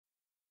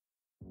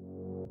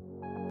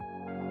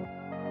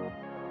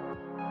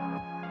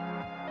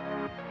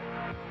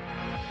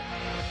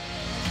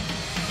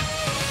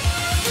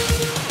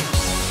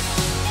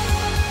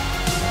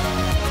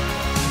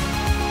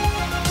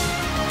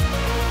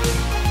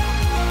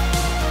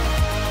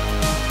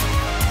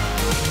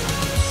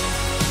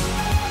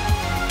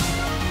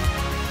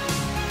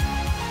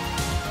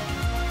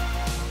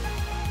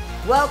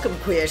Welcome,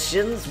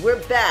 Queerstians.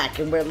 We're back,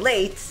 and we're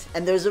late,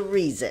 and there's a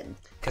reason.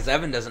 Because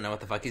Evan doesn't know what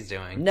the fuck he's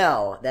doing.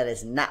 No, that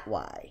is not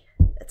why.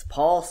 It's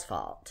Paul's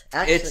fault.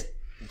 Actually, It's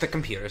the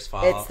computer's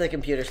fault. it's the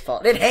computer's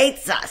fault. It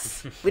hates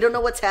us! We don't know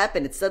what's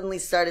happened. It suddenly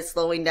started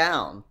slowing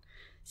down.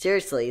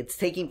 Seriously, it's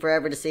taking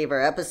forever to save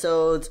our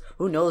episodes.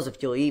 Who knows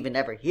if you'll even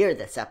ever hear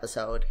this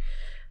episode.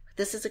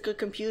 This is a good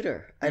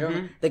computer. I don't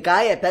know. The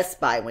guy at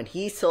Best Buy, when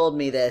he sold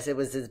me this, it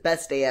was his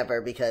best day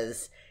ever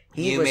because...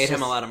 You made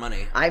him a lot of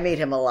money. I made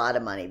him a lot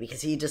of money because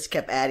he just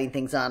kept adding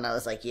things on. I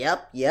was like,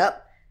 yep.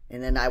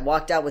 And then I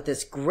walked out with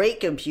this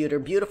great computer,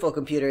 beautiful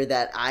computer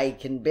that I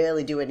can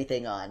barely do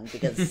anything on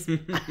because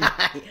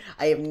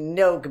I have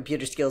no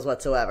computer skills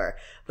whatsoever.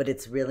 But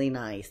it's really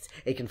nice.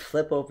 It can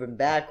flip over and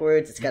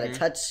backwards. It's got a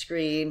touch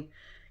screen.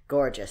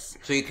 Gorgeous.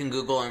 So you can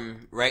Google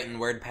and write in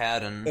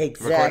WordPad and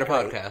Exactly.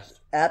 record a podcast.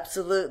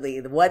 Absolutely.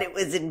 What it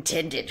was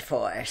intended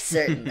for,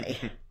 certainly.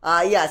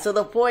 So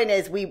the point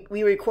is, we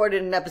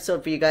recorded an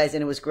episode for you guys,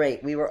 and it was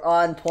great. We were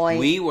on point.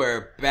 We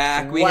were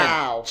back. We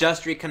had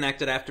just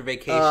reconnected after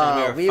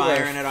vacation. We were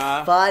firing it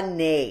off.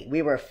 Funny.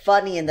 We were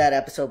funny in that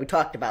episode. We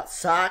talked about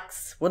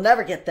socks. We'll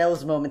never get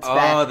those moments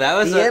back. Oh, that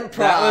was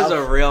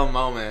a real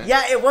moment.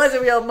 Yeah, it was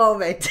a real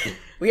moment.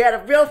 We had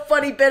a real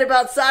funny bit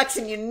about socks,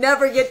 and you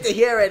never get to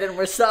hear it, and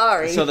we're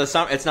sorry. So it's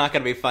not going to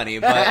be funny,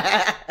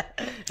 but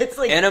it's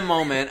like in a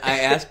moment,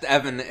 I asked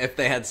Evan if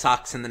they had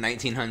socks in the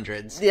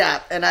 1900s.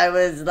 Yeah, and I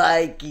was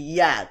like,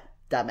 yeah,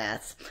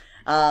 dumbass.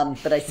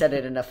 But I said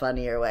it in a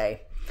funnier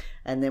way.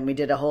 And then we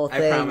did a whole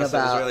thing I promise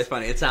about... it was really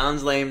funny. It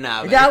sounds lame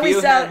now. But now we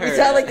sound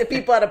like the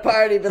people at a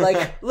party, be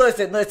like,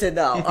 listen,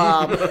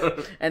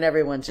 no. And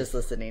everyone's just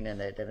listening, and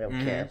they don't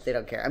care. They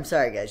don't care. I'm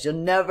sorry, guys. You'll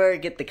never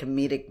get the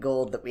comedic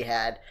gold that we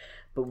had.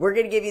 But we're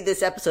going to give you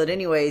this episode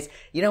anyways.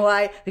 You know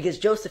why? Because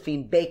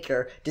Josephine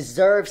Baker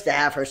deserves to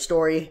have her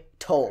story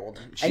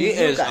told. She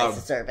is a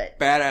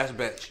badass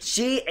bitch.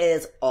 She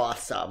is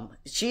awesome.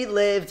 She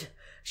lived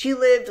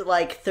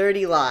like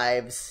 30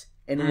 lives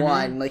in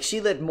one. Like, she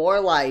lived more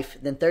life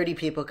than 30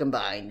 people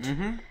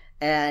combined.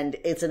 And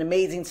it's an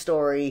amazing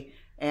story.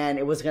 And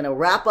it was going to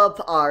wrap up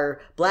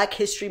our Black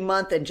History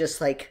Month and just,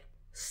 like,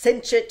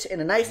 cinch it in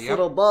a nice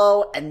little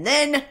bow. And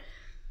then,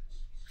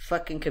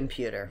 fucking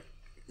computer.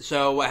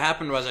 So what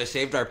happened was I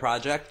saved our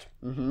project,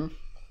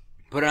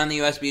 put it on the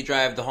USB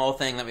drive, the whole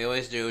thing that we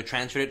always do,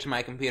 transferred it to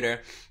my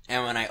computer,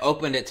 and when I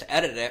opened it to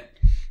edit it,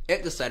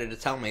 it decided to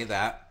tell me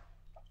that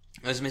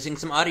I was missing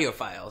some audio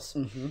files.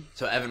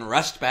 So Evan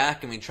rushed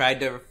back, and we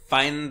tried to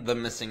find the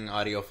missing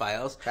audio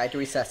files. Tried to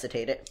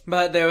resuscitate it.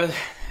 But it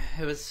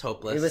was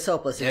hopeless. It was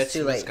hopeless. It was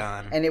too late. It was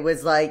gone. And it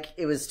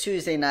was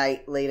Tuesday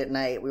night, late at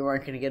night. We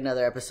weren't going to get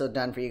another episode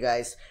done for you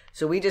guys.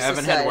 So we just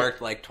Evan had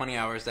worked like 20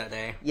 hours that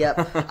day.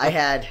 Yep,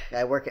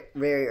 I work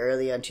very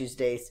early on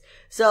Tuesdays.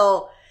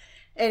 So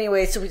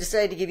anyway, so we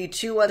decided to give you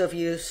two. So if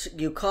you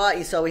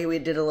saw we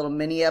did a little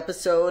mini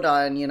episode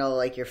on,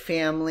 like your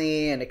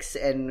family and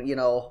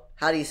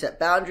how do you set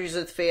boundaries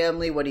with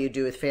family? What do you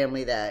do with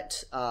family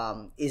that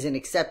isn't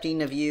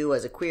accepting of you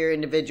as a queer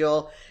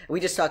individual?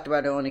 We just talked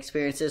about our own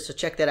experiences, so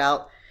check that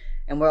out.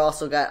 And we're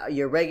also got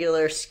your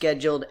regular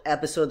scheduled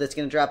episode that's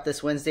going to drop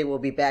this Wednesday. We'll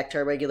be back to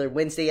our regular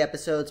Wednesday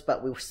episodes,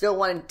 but we still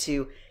wanted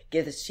to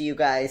give this to you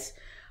guys.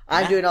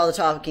 I'm doing all the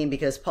talking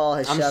because Paul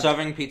has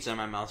shoving pizza in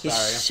my mouth, sorry.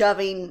 He's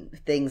shoving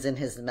things in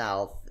his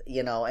mouth,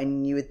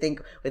 and you would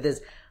think with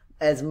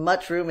as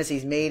much room as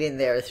he's made in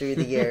there through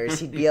the years,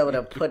 he'd be able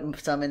to put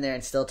some in there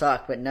and still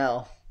talk, but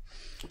no.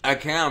 I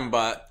can,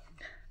 but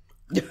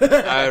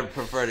I would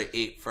prefer to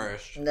eat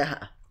first. Nah.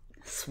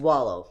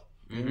 Swallow.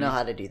 You know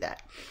how to do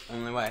that.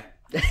 Only way.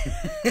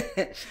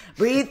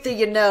 Breathe through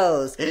your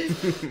nose.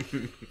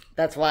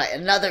 That's why.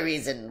 Another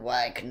reason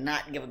why I could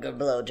not give a good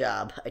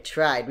blowjob. I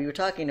tried. We were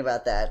talking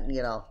about that,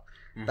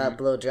 about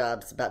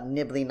blowjobs, about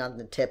nibbling on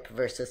the tip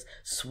versus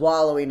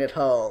swallowing it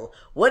whole.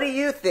 What do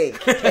you think?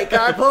 Take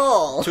our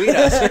poll. Tweet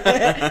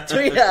us.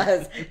 Tweet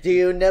us. Do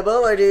you nibble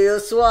or do you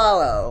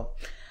swallow?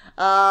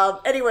 Because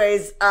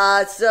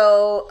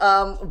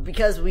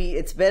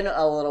it's been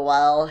a little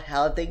while,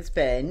 how have things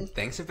been?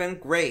 Things have been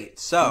great.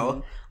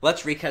 So,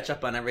 let's re-catch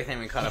up on everything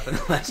we caught up in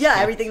the last Yeah,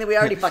 everything that we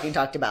already fucking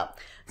talked about.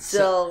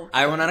 So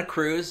I went on a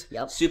cruise.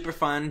 Yep. Super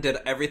fun. Did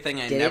everything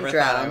I never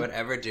thought I would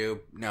ever do.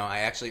 No, I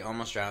actually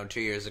almost drowned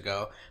 2 years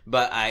ago.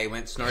 But I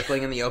went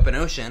snorkeling in the open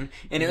ocean,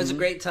 and it was a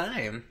great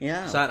time.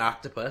 Yeah. Saw an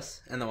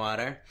octopus in the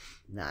water.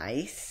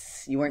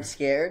 Nice. You weren't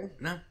scared?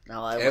 No.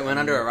 No, it went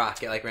under a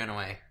rock. It, ran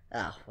away.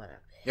 Oh, whatever.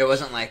 It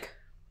wasn't like...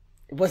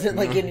 It wasn't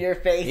in your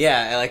face?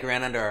 Yeah, it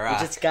ran under a rock.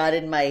 You just got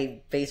in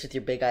my face with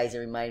your big eyes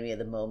and reminded me of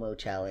the Momo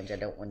challenge. I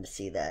don't want to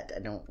see that. I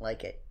don't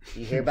like it.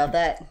 You hear about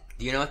that?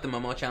 Do you know what the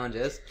Momo challenge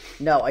is?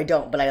 No, I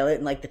don't, but I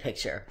didn't like the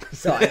picture.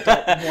 So I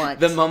don't want...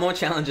 The Momo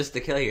challenge is to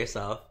kill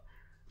yourself.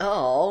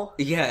 Oh.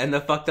 Yeah, and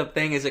the fucked up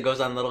thing is it goes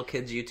on little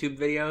kids' YouTube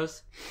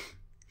videos.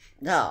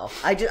 No.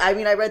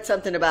 I read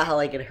something about how,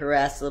 it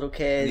harassed little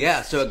kids.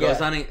 Yeah, so it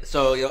goes on...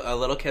 So a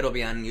little kid will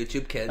be on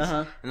YouTube Kids,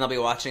 and they'll be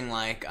watching,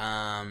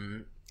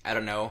 I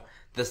don't know...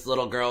 this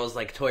little girl's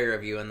like toy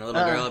review, and the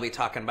little girl will be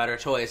talking about her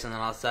toys, and then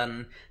all of a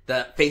sudden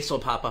the face will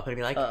pop up and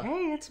be like,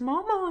 "Hey, it's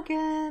Momo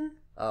again."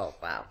 Oh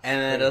wow!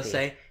 And then it'll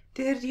say,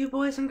 "Did you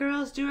boys and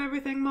girls do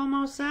everything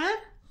Momo said?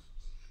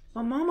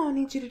 Well, Momo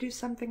needs you to do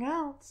something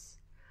else.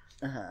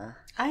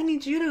 I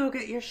need you to go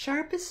get your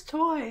sharpest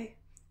toy,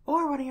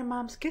 or one of your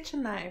mom's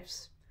kitchen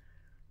knives.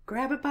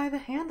 Grab it by the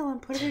handle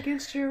and put it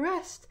against your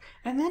wrist,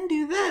 and then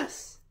do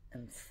this.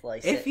 And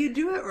slice If you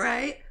do it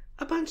right,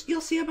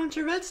 you'll see a bunch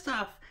of red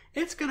stuff.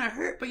 It's gonna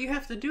hurt, but you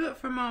have to do it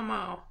for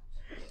Momo.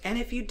 And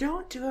if you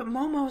don't do it,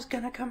 Momo's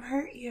gonna come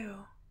hurt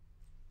you."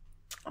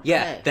 Okay.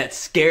 Yeah, that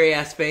scary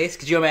ass face.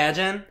 Could you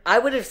imagine? I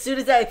would have, as soon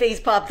as that face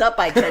popped up,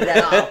 I'd turn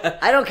that off.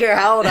 I don't care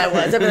how old I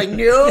was. I'd be like,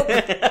 nope.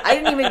 I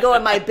didn't even go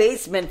in my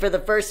basement for the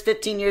first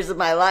 15 years of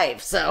my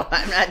life, so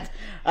I'm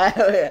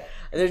not.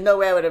 There's no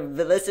way I would have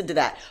listened to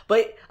that.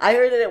 But I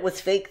heard that it was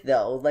fake,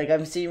 though. Like,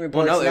 I'm seeing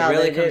reports now. Well, no, it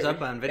really comes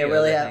up on video. It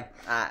really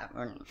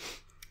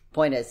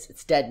point is,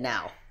 it's dead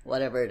now.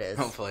 Whatever it is.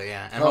 Hopefully,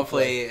 yeah. And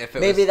hopefully if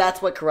it maybe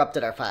that's what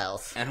corrupted our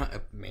files. And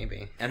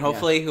maybe. And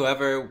hopefully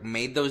whoever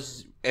made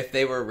those, if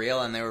they were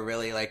real and they were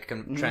really, like,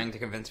 trying to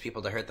convince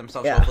people to hurt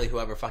themselves, hopefully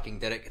whoever fucking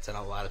did it gets in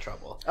a lot of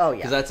trouble. Oh, yeah.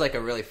 Because that's, like,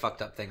 a really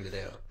fucked up thing to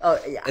do. Oh,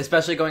 yeah.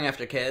 Especially going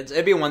after kids.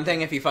 It'd be one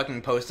thing if you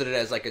fucking posted it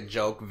as, like, a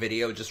joke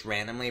video just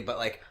randomly, but,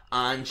 like,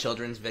 on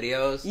children's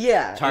videos.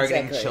 Yeah,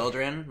 targeting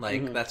children.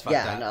 Like, that's fucked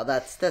up. Yeah, no,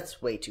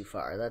 that's way too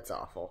far. That's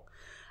awful.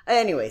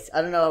 Anyways,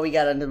 I don't know how we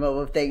got into the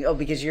mobile thing. Oh,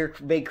 because your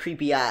big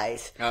creepy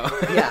eyes. Oh.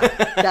 Yeah,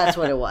 that's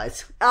what it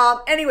was.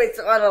 Anyways,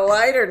 on a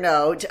lighter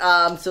note,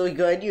 so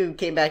good, you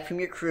came back from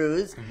your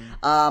cruise.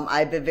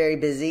 I've been very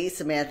busy.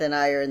 Samantha and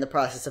I are in the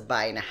process of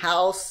buying a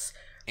house.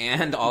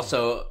 And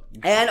also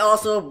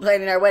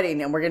planning our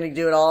wedding. And we're going to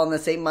do it all in the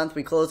same month.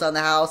 We close on the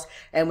house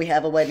and we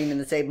have a wedding in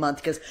the same month.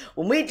 Because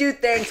when we do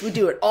things, we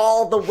do it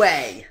all the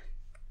way.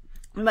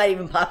 We might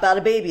even pop out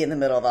a baby in the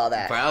middle of all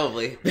that.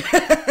 Probably.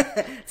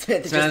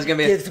 Samantha's gonna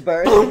be gives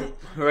birth. Boom,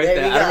 right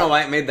there. I don't know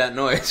why it made that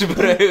noise,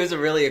 but it was a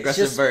really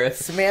aggressive birth.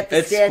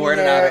 Samantha standing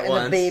there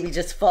and the baby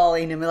just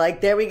falling, and we're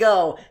like, there we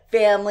go.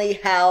 Family,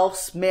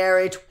 house,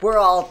 marriage, we're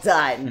all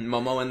done. And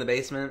Momo in the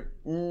basement?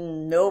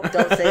 Nope,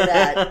 don't say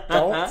that.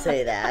 Don't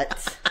say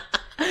that.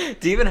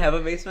 Do you even have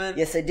a basement?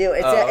 Yes, I do.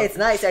 It's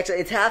nice, actually.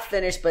 It's half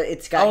finished, but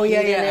it's got heat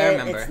in it. I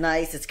remember. It's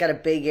nice. It's got a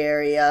big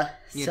area.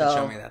 You did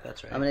show me that.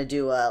 That's right. I'm gonna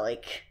do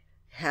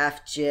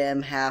half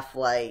gym, half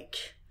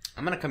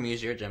I'm gonna come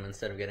use your gym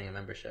instead of getting a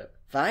membership.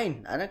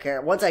 Fine, I don't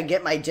care. Once I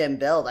get my gym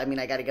built, I mean,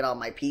 I got to get all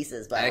my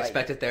pieces. But I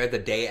expect it there the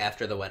day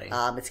after the wedding.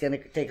 It's gonna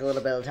take a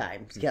little bit of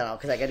time,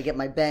 because I got to get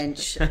my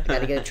bench, I got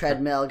to get a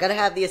treadmill, got to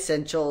have the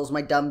essentials,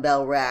 my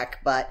dumbbell rack.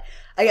 But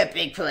I got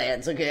big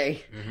plans,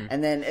 okay?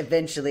 And then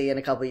eventually, in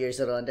a couple of years,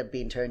 it'll end up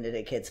being turned into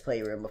a kid's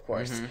playroom, of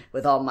course,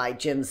 with all my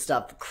gym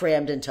stuff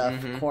crammed into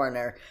a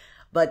corner.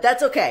 But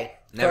that's okay.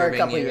 For a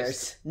couple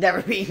years.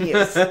 Never being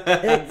used.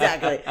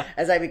 Exactly.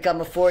 As I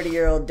become a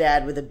 40-year-old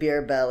dad with a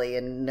beer belly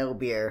and no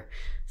beer.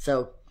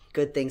 So,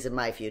 good things in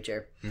my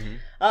future.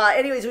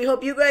 Anyways, we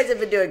hope you guys have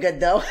been doing good,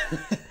 though.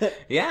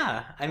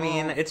 Yeah. I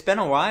mean, it's been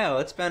a while.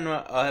 It's been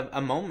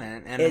a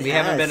moment. And we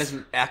haven't been as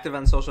active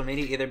on social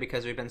media either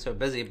because we've been so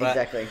busy. But,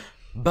 exactly.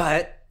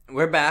 But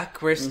we're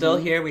back. We're still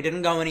here. We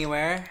didn't go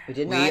anywhere. We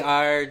did not. We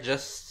are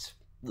just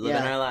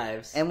living our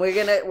lives. And we're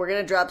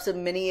gonna drop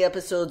some mini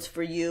episodes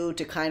for you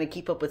to kind of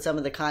keep up with some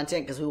of the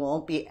content, because we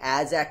won't be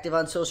as active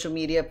on social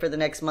media for the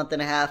next month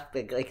and a half,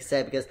 like I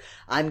said, because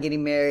I'm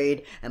getting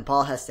married and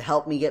Paul has to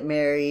help me get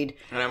married,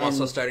 and I'm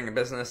also starting a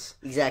business.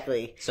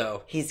 Exactly.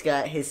 So he's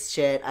got his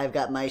shit, I've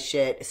got my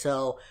shit.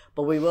 So,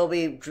 but we will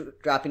be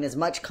dropping as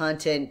much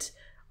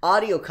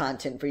audio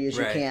content for you as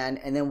you can,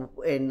 and then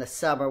in the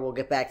summer we'll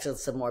get back to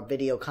some more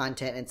video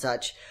content and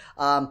such.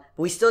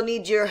 We still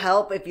need your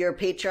help if you're a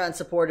Patreon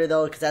supporter,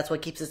 though, because that's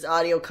what keeps this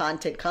audio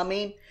content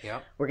coming.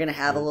 Yep. We're gonna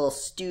have a little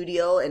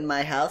studio in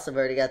my house. I've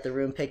already got the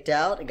room picked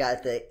out. I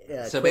got the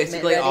so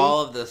basically ready.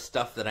 All of the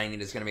stuff that I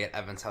need is gonna be at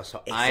Evan's house,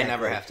 so I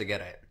never have to get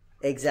it.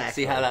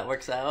 Exactly. See how that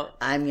works out?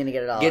 I'm gonna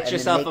get it all. Get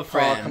yourself a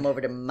friend. Paul come over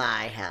to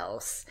my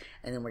house,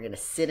 and then we're gonna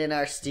sit in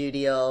our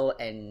studio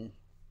and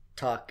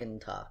talk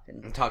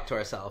to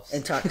ourselves.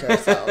 And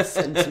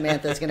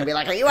Samantha's going to be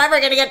like, are you ever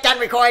going to get done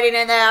recording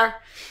in there?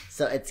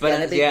 So it's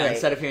going to be great.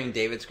 Instead of hearing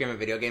David scream at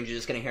video games, you're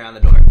just going to hear on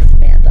the door.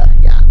 Samantha,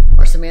 yeah.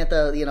 Or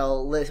Samantha,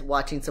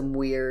 watching some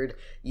weird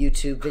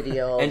YouTube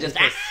video. And just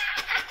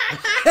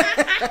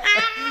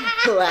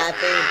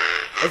laughing.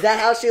 Is that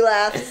how she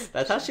laughs?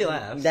 That's how she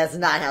laughs. That's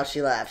not how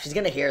she laughs. She's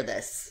going to hear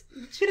this.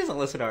 She doesn't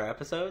listen to our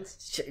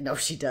episodes. No,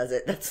 she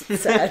doesn't. That's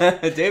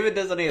sad. David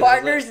doesn't either.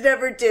 Partners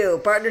never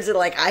do. Partners are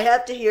like, I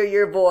have to hear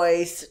your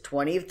voice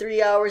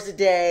 23 hours a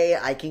day.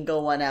 I can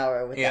go 1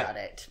 hour without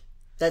it.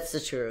 That's the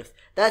truth.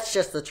 That's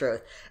just the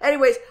truth.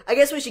 Anyways, I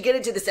guess we should get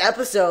into this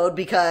episode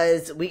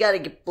because we got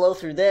to blow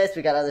through this.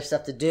 We got other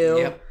stuff to do.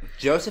 Yep.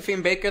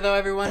 Josephine Baker, though,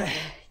 everyone.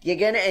 You're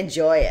going to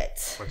enjoy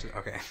it.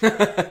 Okay.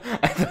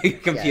 I thought your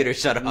computer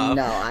shut off.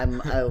 No,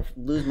 I'll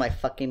lose my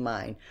fucking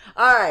mind.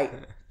 All right.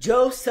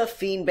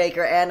 Josephine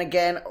Baker. And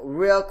again,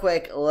 real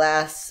quick,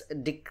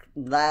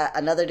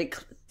 another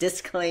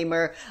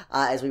disclaimer.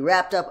 As we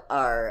wrapped up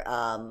our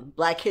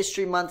Black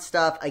History Month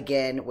stuff,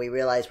 again, we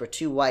realized we're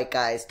two white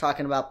guys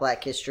talking about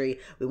Black history.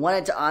 We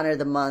wanted to honor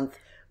the month.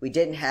 We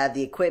didn't have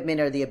the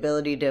equipment or the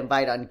ability to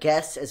invite on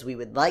guests as we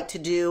would like to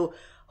do.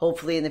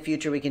 Hopefully in the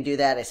future we can do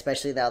that,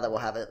 especially now that we'll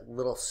have a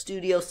little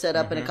studio set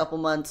up in a couple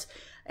months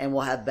and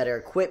we'll have better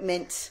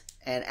equipment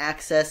and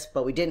access,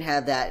 but we didn't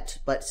have that.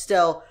 But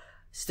still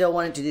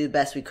wanted to do the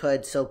best we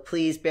could. So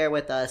please bear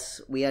with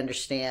us. We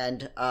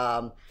understand,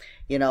 and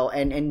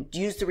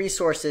use the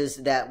resources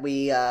that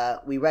we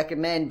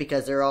recommend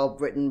because they're all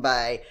written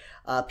by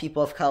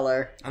people of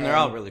color. And they're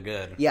all really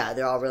good. Yeah,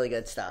 they're all really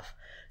good stuff.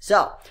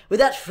 So,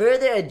 without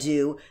further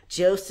ado,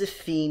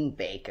 Josephine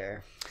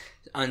Baker.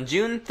 On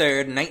June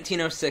 3rd,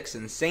 1906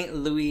 in St.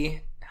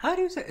 Louis... How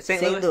do you say it?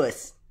 St.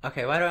 Louis?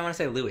 Okay, why do I want to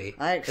say Louis?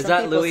 Is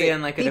that Louis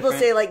in like a people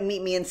different... say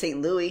meet me in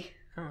St. Louis.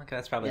 Oh, okay,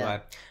 that's probably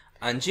why.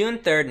 On June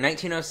 3rd,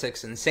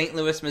 1906 in St.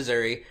 Louis,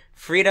 Missouri,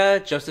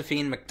 Frida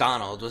Josephine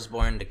McDonald was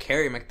born to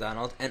Carrie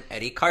McDonald and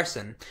Eddie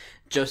Carson.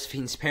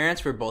 Josephine's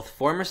parents were both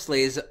former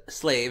slaves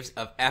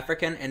of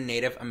African and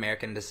Native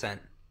American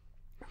descent.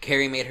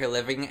 Carrie made her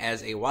living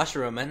as a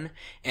washerwoman,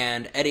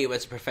 and Eddie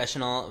was a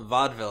professional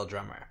vaudeville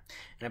drummer.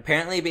 And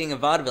apparently being a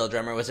vaudeville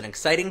drummer was an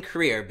exciting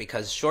career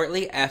because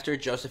shortly after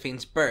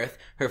Josephine's birth,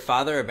 her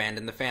father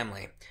abandoned the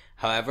family.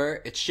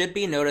 However, it should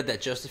be noted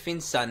that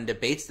Josephine's son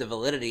debates the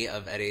validity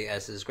of Eddie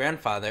as his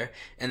grandfather.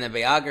 In the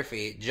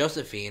biography,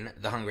 Josephine,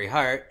 the Hungry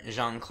Heart,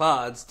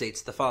 Jean-Claude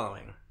states the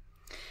following.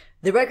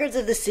 The records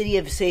of the city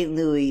of St.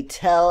 Louis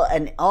tell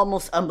an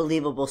almost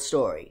unbelievable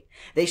story.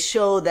 They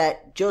show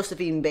that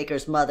Josephine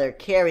Baker's mother,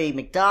 Carrie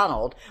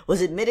McDonald,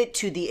 was admitted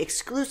to the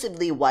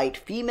exclusively white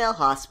female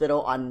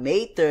hospital on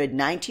May 3rd,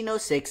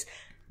 1906,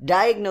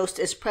 diagnosed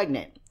as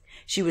pregnant.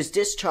 She was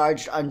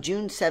discharged on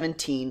June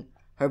 17,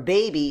 her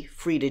baby,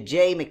 Frida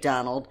J.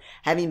 McDonald,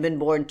 having been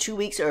born 2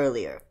 weeks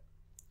earlier.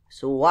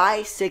 So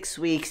why 6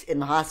 weeks in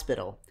the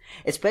hospital?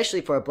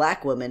 Especially for a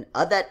black woman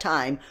of that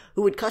time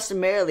who would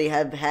customarily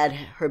have had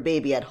her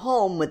baby at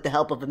home with the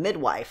help of a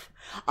midwife.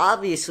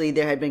 Obviously,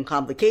 there had been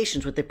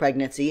complications with the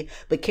pregnancy,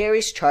 but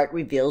Carrie's chart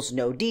reveals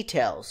no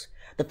details.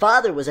 The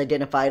father was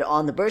identified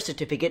on the birth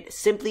certificate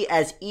simply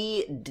as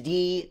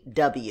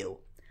E.D.W.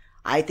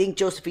 I think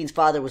Josephine's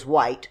father was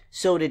white,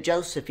 so did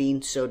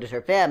Josephine, so did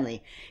her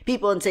family.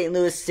 People in St.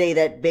 Louis say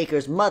that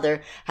Baker's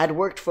mother had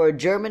worked for a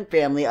German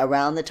family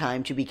around the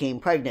time she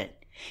became pregnant.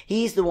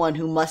 He's the one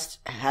who must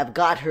have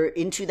got her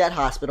into that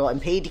hospital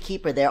and paid to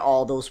keep her there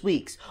all those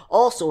weeks.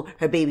 Also,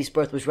 her baby's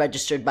birth was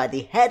registered by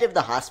the head of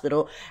the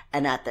hospital,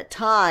 and at the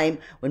time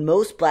when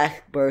most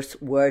black births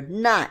were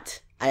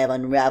not. I have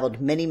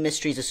unraveled many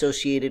mysteries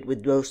associated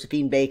with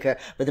Josephine Baker,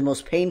 but the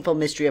most painful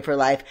mystery of her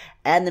life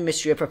and the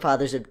mystery of her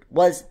father's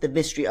was the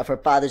mystery of her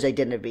father's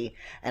identity,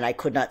 and I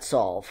could not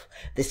solve.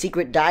 The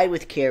secret died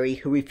with Carrie,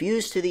 who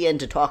refused to the end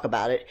to talk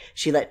about it.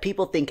 She let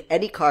people think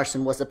Eddie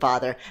Carson was the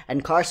father,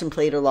 and Carson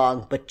played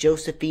along, but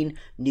Josephine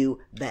knew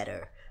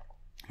better.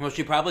 Well,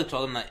 she probably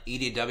told him that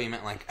EDW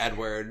meant like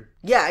Edward.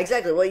 Yeah,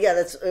 exactly. Well, yeah,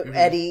 that's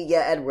Eddie.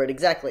 Yeah, Edward,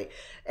 exactly.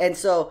 And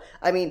so,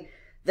 I mean,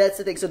 that's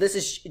the thing. So this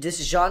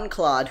is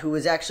Jean-Claude, who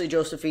is actually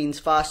Josephine's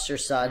foster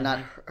son,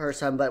 not her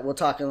son, but we'll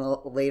talk a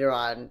little later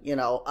on,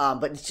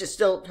 but it's just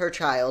still her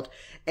child.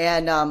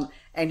 And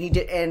he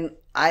did, and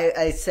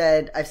I've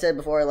said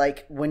before,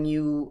 like, when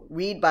you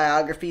read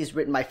biographies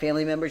written by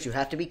family members, you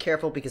have to be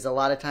careful because a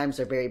lot of times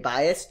they're very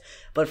biased.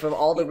 But from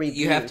all the reviews,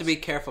 you have to be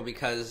careful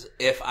because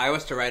if I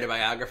was to write a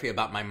biography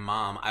about my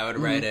mom, I would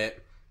write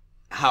it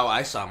how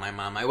I saw my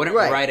mom. I wouldn't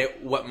write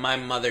it what my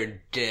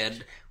mother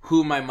did,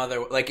 who my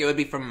mother, like, it would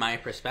be from my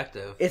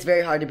perspective. It's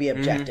very hard to be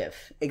objective.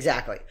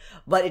 Exactly.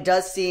 But it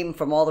does seem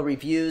from all the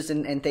reviews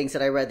and things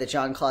that I read that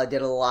Jean-Claude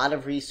did a lot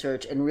of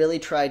research and really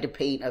tried to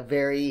paint a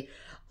very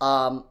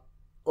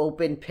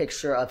open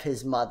picture of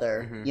his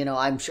mother.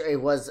 I'm sure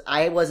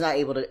I was not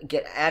able to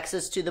get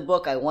access to the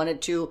book. I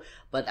wanted to,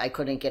 but I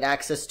couldn't get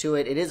access to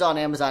it. It is on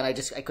Amazon. I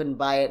couldn't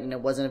buy it, and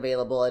it wasn't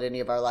available at any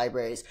of our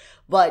libraries.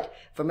 But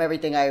from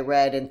everything I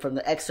read and from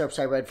the excerpts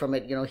I read from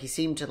it, he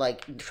seemed to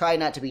like try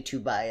not to be too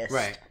biased.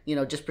 Right.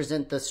 Just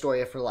present the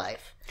story of her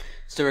life.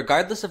 So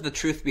regardless of the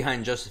truth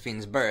behind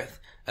Josephine's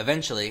birth,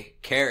 eventually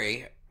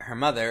Carrie, her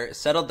mother,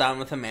 settled down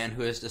with a man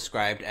who is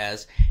described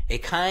as a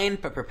kind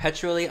but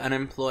perpetually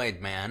unemployed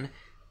man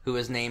who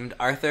was named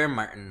Arthur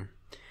Martin.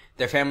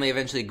 Their family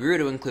eventually grew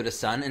to include a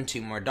son and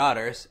 2 more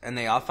daughters, and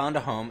they all found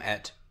a home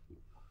at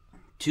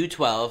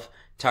 212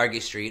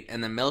 Targhee Street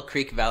in the Mill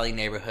Creek Valley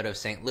neighborhood of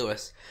St.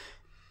 Louis,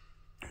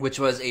 which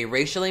was a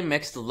racially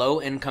mixed,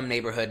 low-income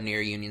neighborhood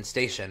near Union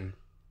Station.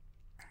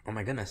 Oh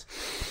my goodness.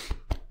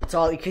 It's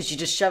all because you're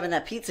just shoving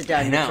that pizza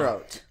down your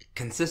throat.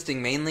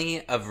 Consisting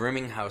mainly of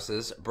rooming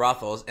houses,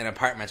 brothels, and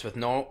apartments with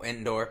no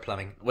indoor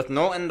plumbing. No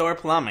indoor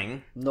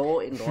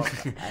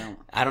plumbing.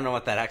 I don't know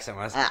what that accent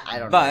was. I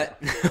don't know.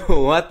 But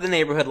what the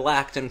neighborhood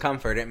lacked in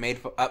comfort, it made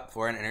up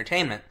for in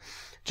entertainment.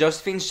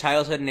 Josephine's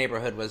childhood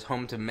neighborhood was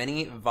home to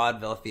many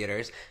vaudeville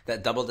theaters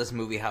that doubled as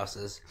movie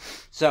houses.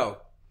 So,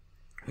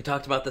 we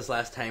talked about this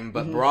last time,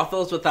 but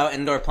brothels without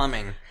indoor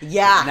plumbing.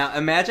 Yeah. Now,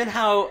 imagine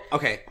how...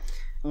 Okay,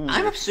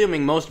 I'm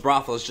assuming most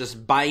brothels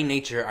just by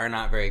nature are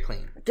not very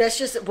clean. That's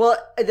just, well,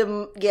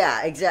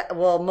 exactly.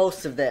 Well,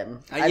 most of them.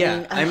 I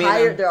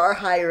mean, there are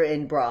higher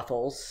end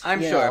brothels.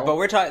 I'm sure, but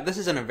we're talking, this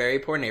is in a very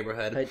poor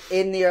neighborhood.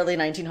 In the early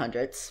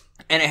 1900s.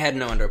 And it had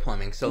no indoor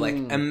plumbing, so like,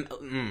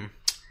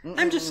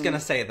 I'm just gonna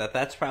say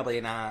that's probably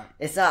not.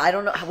 It's not. I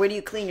don't know. Where do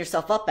you clean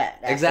yourself up at?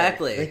 After?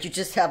 Exactly. Like you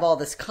just have all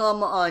this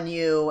cum on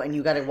you, and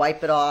you got to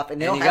wipe it off, and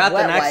they don't you have got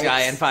wet the next wipes.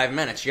 guy in 5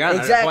 minutes. You're on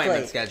an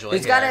appointment schedule.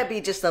 There's got to be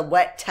just a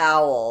wet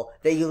towel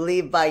that you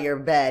leave by your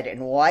bed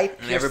and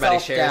wipe yourself everybody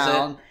shares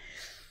down. it.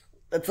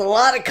 That's a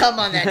lot of cum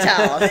on that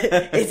towel.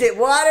 Is it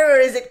water or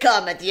is it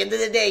cum? At the end of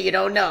the day, you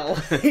don't know.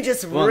 You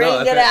just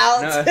wring it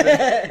out. No,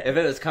 if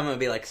it was cum, it would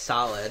be like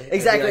solid.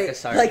 Exactly.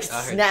 Like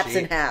snaps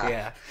in half.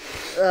 Yeah.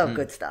 Oh,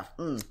 good stuff.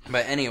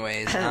 But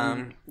anyways,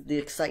 the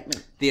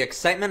excitement. The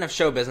excitement of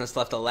show business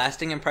left a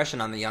lasting impression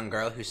on the young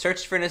girl who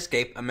searched for an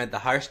escape amid the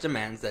harsh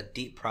demands that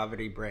deep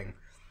poverty bring.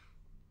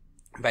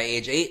 By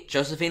age 8,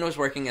 Josephine was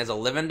working as a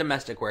live-in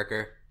domestic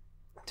worker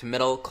to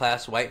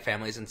middle-class white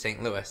families in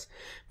St. Louis.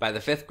 By the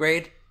 5th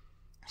grade,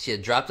 she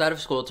had dropped out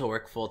of school to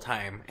work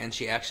full-time, and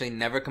she actually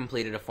never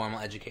completed a formal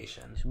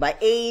education. By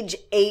age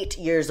 8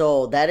 years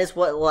old, that is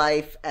what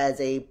life as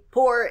a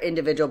poor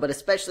individual, but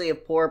especially a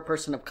poor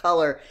person of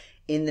color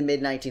in the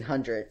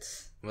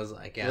mid-1900s was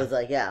like,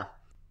 yeah.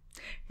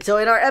 So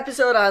in our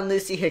episode on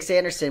Lucy Hicks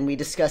Anderson, we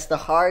discussed the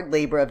hard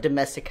labor of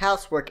domestic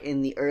housework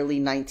in the early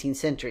 19th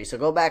century. So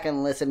go back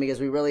and listen because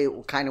we really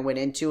kind of went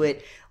into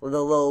it.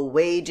 The low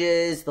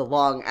wages, the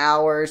long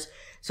hours.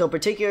 So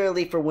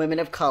particularly for women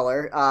of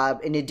color,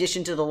 in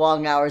addition to the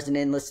long hours and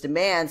endless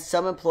demands,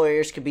 some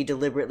employers could be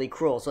deliberately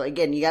cruel. So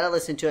again, you got to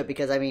listen to it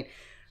because, I mean,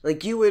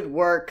 like you would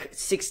work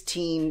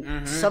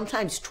 16,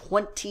 sometimes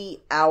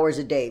 20 hours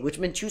a day, which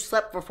meant you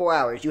slept for 4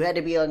 hours. You had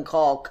to be on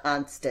call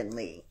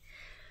constantly.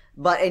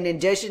 But in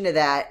addition to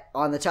that,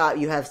 on the top,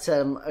 you have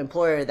some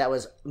employer that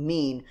was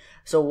mean.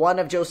 So one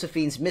of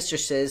Josephine's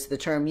mistresses, the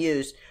term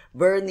used,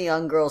 burned the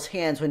young girl's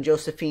hands when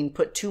Josephine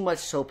put too much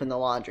soap in the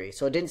laundry.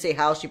 So it didn't say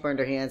how she burned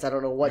her hands. I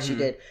don't know what she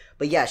did.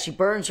 But yeah, she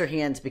burns her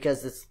hands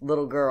because this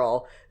little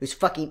girl who's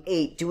fucking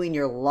 8 doing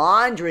your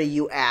laundry,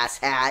 you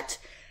asshat.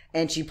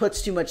 And she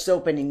puts too much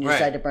soap in and you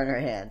decide to burn her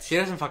hands. She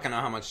doesn't fucking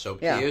know how much soap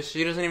to use.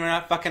 She doesn't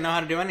even fucking know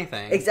how to do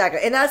anything. Exactly.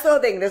 And that's the whole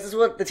thing. This is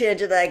what the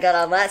tangent that I got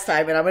on last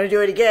time, and I'm going to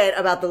do it again,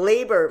 about the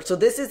labor. So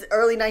this is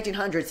early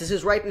 1900s. This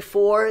is right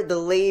before the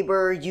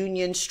labor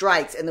union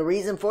strikes. And the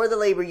reason for the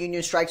labor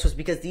union strikes was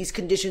because these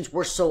conditions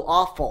were so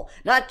awful.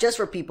 Not just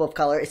for people of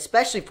color,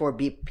 especially for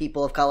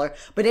people of color,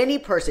 but any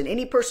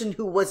person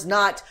who was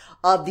not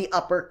of the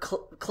upper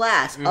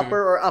class,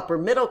 upper or upper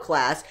middle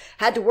class,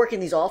 had to work in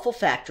these awful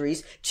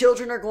factories.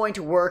 Children are going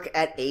to work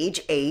at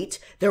age 8.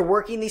 They're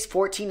working these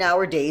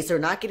 14-hour days. They're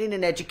not getting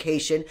an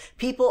education.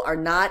 People are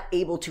not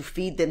able to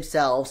feed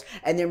themselves,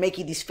 and they're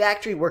making these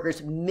factory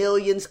workers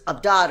millions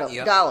of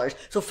dollars.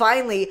 So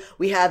finally,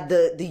 we have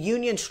the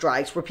union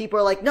strikes where people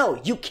are like,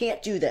 no, you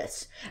can't do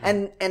this.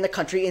 And the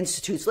country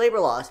institutes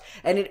labor laws.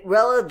 And it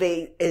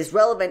is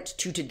relevant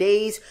to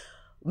today's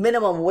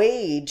minimum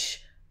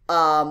wage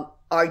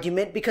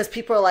argument, because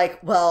people are like,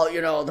 well,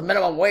 you know, the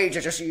minimum wage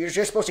is you're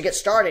just supposed to get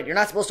started. You're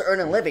not supposed to earn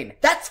a living.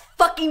 That's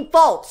fucking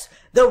false.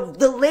 The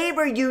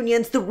labor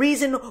unions, the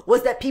reason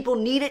was that people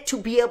needed to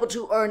be able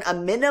to earn a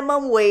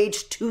minimum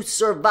wage to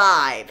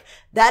survive.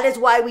 That is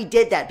why we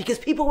did that, because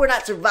people were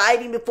not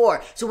surviving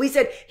before. So we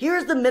said,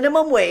 here's the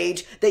minimum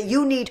wage that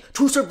you need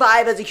to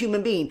survive as a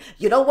human being.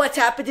 You know what's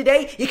happened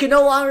today? You can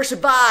no longer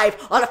survive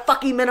on a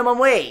fucking minimum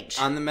wage.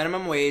 On the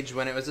minimum wage,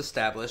 when it was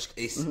established,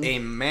 a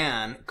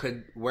man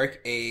could work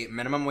a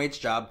minimum wage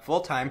job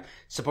full-time,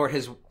 support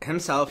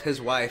himself,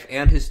 his wife,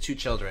 and his 2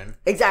 children.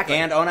 Exactly.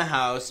 And own a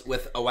house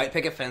with a white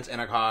picket fence and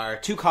a car,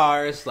 2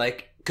 cars,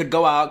 like, could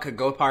go out, could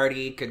go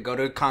party, could go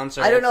to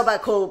concerts. I don't know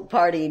about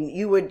partying.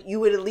 You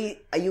would at least,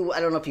 I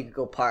don't know if you could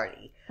go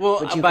party.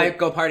 Well, by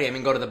go party, I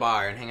mean go to the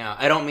bar and hang out.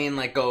 I don't mean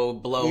like go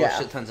blow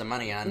shit tons of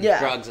money on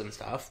drugs and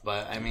stuff,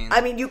 but I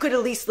mean, you could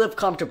at least live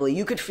comfortably.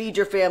 You could feed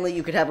your family,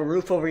 you could have a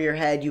roof over your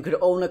head, you could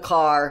own a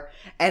car,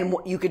 and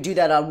you could do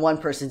that on one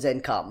person's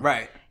income.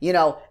 Right. You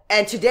know,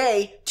 and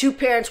today, 2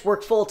 parents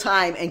work full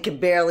time and can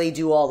barely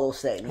do all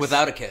those things.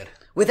 Without a kid.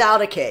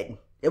 Without a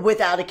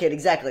kid,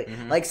 exactly.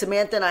 Like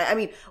Samantha and I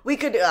mean, we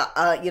could,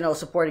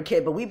 support a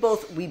kid, but we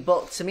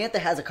both, Samantha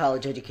has a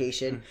college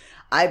education.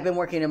 I've been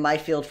working in my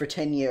field for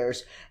 10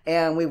 years,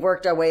 and we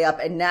worked our way up,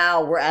 and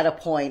now we're at a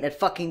point at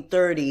fucking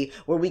 30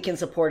 where we can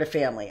support a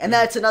family. And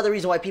that's another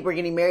reason why people are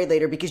getting married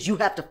later, because you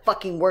have to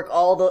fucking work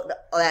all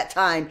that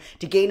time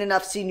to gain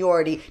enough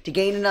seniority, to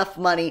gain enough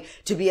money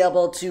to be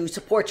able to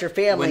support your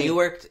family. When you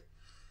worked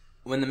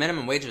when the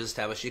minimum wage was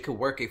established, you could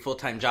work a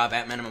full-time job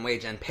at minimum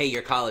wage and pay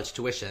your college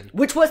tuition.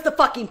 Which was the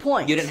fucking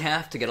point. You didn't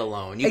have to get a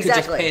loan. You could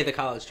just pay the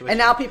college tuition. And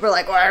now people are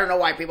like, well, I don't know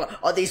why people,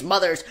 these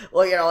mothers,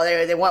 well,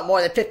 they want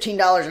more than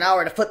 $15 an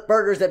hour to flip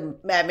burgers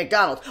at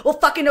McDonald's. Well,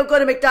 fucking don't go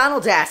to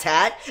McDonald's,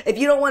 asshat. If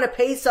you don't want to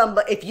pay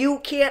somebody, if you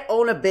can't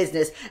own a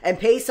business and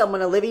pay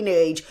someone a living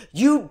wage,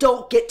 you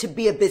don't get to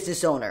be a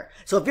business owner.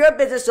 So if you're a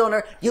business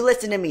owner, you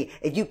listen to me.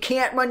 If you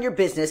can't run your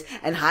business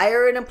and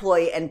hire an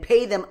employee and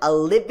pay them a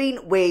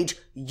living wage,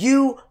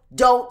 you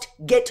don't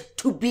get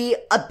to be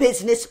a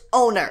business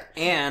owner.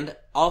 And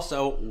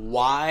also,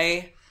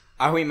 why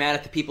are we mad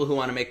at the people who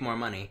want to make more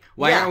money?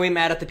 Why aren't we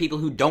mad at the people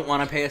who don't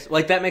want to pay us?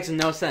 Like, that makes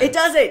no sense. It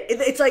doesn't.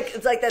 It's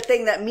like that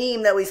thing, that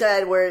meme that we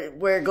said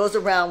where it goes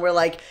around where,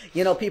 like,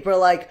 people are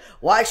like,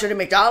 why should a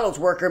McDonald's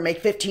worker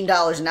make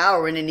 $15 an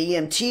hour and an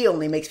EMT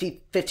only makes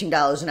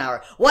 $15 an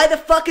hour? Why the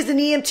fuck is an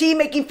EMT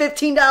making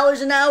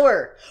 $15 an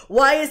hour?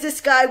 Why is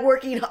this guy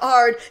working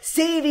hard,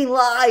 saving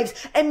lives,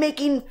 and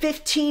making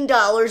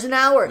 $15 an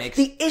hour?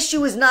 The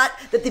issue is not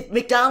that the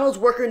McDonald's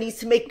worker needs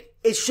to make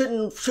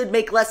should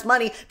make less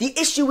money. The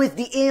issue is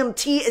the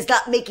EMT is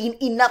not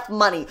making enough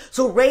money.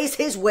 So raise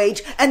his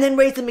wage and then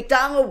raise the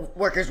McDonald's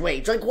worker's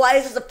wage. Like, why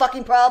is this a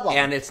fucking problem?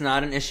 And it's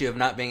not an issue of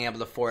not being able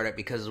to afford it,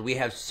 because we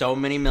have so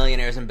many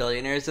millionaires and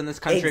billionaires in this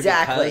country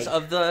because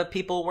of the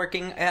people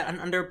working at an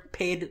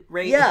underpaid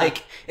rate. Yeah.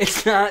 Like,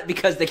 it's not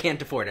because they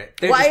can't afford it.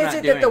 They're why just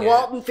is it that the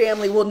Walton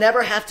family will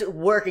never have to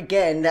work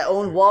again, that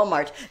own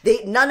Walmart?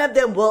 None of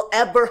them will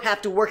ever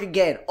have to work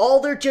again.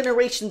 All their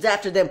generations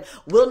after them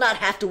will not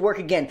have to work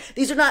again.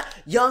 These are not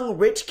young,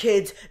 rich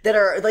kids that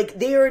are, like,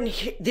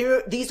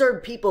 these are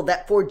people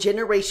that for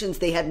generations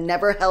they have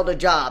never held a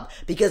job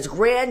because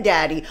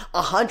granddaddy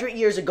 100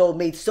 years ago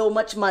made so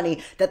much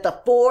money that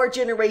the 4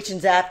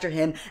 generations after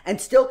him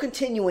and still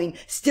continuing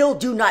still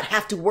do not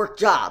have to work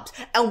jobs.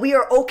 And we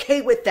are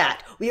okay with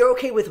that. We are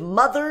okay with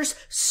mothers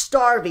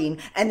starving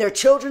and their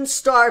children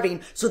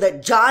starving so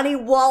that Johnny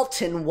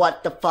Walton,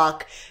 what the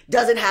fuck,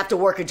 doesn't have to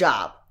work a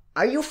job.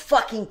 Are you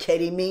fucking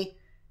kidding me?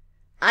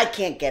 I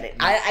can't get it.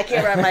 I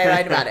can't wrap my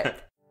mind about it.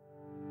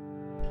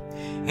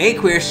 Hey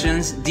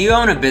Queerstians, do you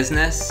own a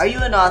business? Are you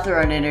an author or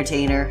an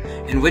entertainer?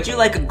 And would you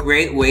like a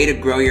great way to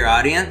grow your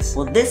audience?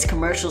 Well, this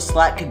commercial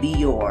slot could be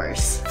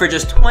yours. For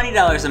just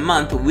 $20 a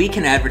month, we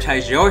can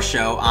advertise your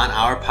show on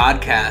our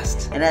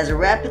podcast. And as a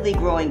rapidly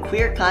growing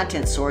queer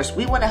content source,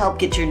 we want to help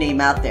get your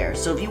name out there.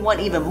 So if you want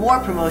even more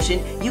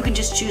promotion, you can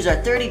just choose our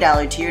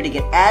 $30 tier to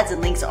get ads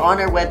and links on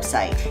our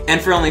website.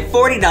 And for only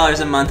 $40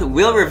 a month,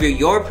 we'll review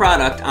your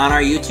product on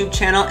our YouTube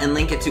channel and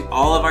link it to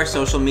all of our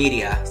social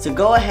media. So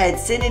go ahead,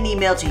 send an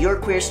email to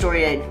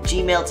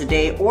yourqueerstory@gmail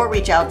today, or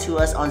reach out to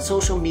us on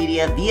social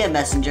media via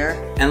Messenger.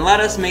 And let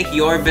us make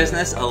your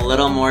business a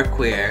little more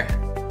queer.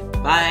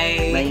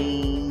 Bye.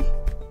 Bye.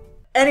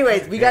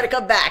 Anyways, we gotta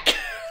come back.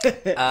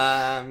 Where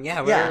are we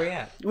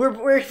at?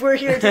 We're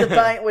here to the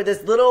point where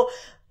this little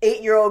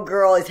 8-year-old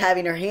girl is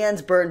having her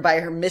hands burned by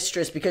her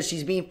mistress because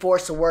she's being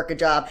forced to work a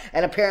job.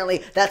 And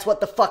apparently that's what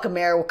the fuck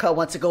America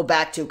wants to go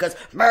back to. Because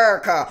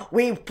America,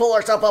 we pull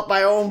ourselves up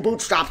by our own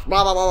bootstraps,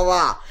 blah, blah, blah,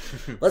 blah,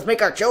 blah. Let's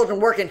make our children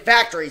work in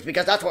factories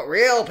because that's what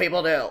real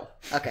people do.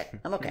 Okay,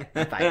 I'm okay.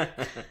 I'm fine.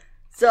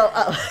 So,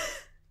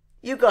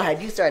 you go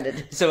ahead. You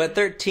started. So at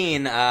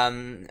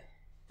 13,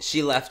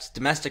 she left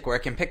domestic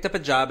work and picked up a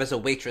job as a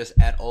waitress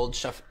at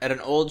an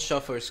old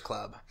chauffeurs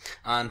club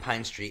on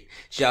Pine Street.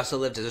 She also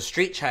lived as a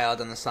street child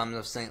in the slums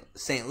of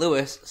St.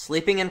 Louis,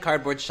 sleeping in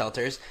cardboard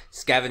shelters,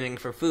 scavenging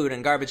for food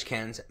and garbage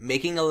cans,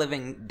 making a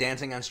living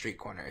dancing on street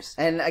corners.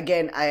 And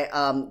again,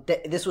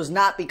 this was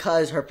not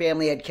because her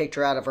family had kicked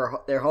her out of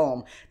their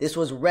home. This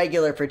was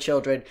regular for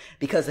children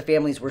because the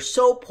families were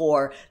so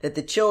poor that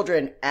the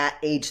children at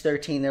age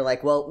 13, they're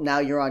like, well, now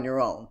you're on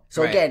your own.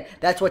 So again,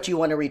 that's what you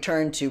want to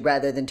return to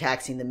rather than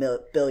taxing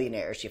the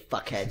billionaires, you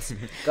fuckheads.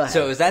 Go ahead.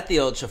 So it was at the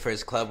old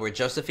chauffeurs club where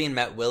Josephine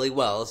met Willie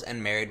Wells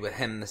and married with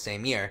him the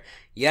same year.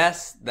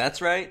 Yes, that's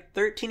right.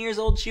 13 years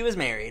old, she was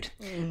married.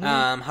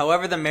 Mm-hmm.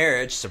 However, the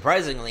marriage,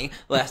 surprisingly,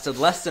 lasted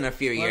less than a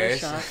few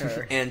years.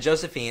 And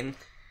Josephine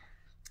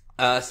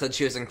said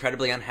she was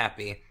incredibly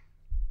unhappy.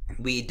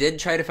 We did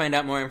try to find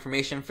out more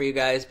information for you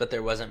guys, but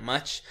there wasn't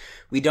much.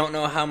 We don't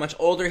know how much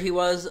older he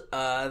was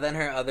than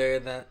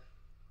her,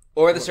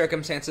 or the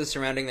circumstances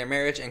surrounding their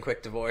marriage and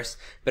quick divorce.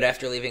 But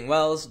after leaving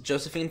Wells,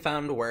 Josephine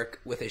found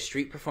work with a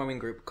street performing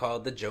group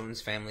called the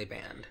Jones Family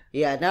Band.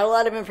 Yeah, not a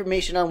lot of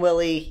information on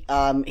Willie.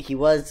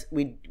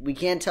 We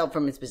can't tell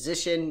from his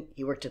position.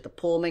 He worked at the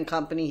Pullman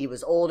Company. He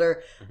was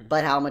older,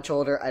 but how much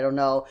older, I don't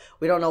know.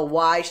 We don't know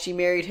why she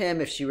married him,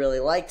 if she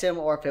really liked him,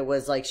 or if it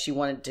was like she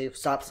wanted to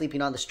stop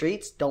sleeping on the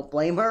streets. Don't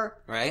blame her.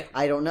 Right.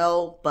 I don't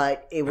know,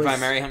 but it was... If I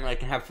marry him, I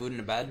can have food in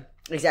a bed.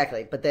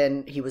 Exactly, but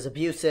then he was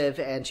abusive,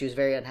 and she was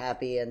very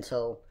unhappy, and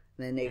so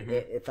then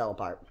it fell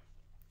apart.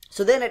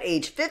 So then at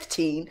age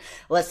 15,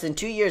 less than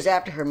 2 years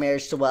after her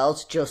marriage to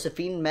Wells,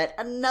 Josephine met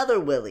another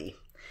Willie.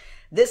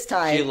 This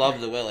time... She loved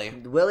the Willie.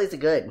 Willie's a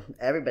good.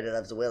 Everybody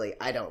loves a Willie.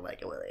 I don't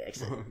like a Willie,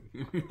 actually.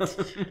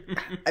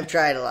 I've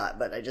tried a lot,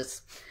 but I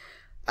just...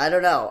 I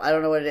don't know. I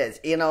don't know what it is.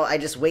 You know, I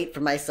just wait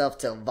for myself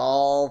to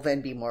evolve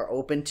and be more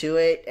open to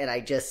it, and I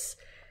just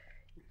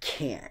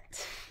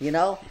can't. You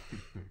know?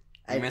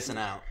 You're missing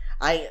out.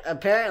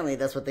 Apparently,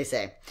 that's what they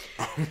say.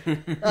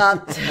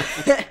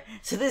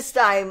 So this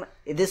time,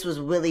 this was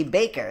Willie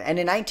Baker. And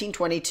in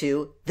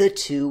 1922, the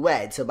two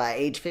wed. So by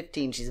age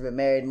 15, she's been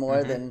married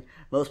more than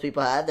most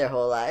people have their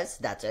whole lives.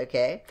 That's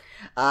okay.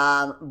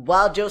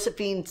 While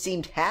Josephine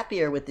seemed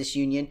happier with this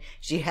union,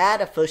 she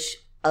had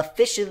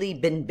officially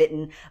been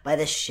bitten by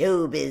the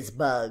showbiz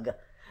bug.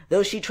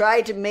 Though she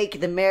tried to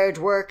make the marriage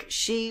work,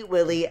 she,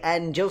 Willie,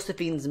 and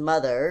Josephine's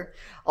mother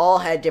all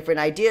had different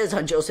ideas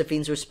on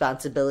Josephine's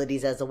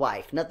responsibilities as a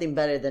wife. Nothing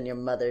better than your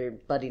mother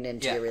butting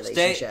into your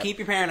relationship. Keep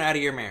your parent out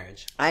of your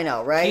marriage. I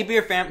know, right?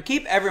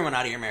 Keep everyone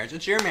out of your marriage.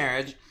 It's your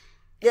marriage.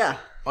 Yeah.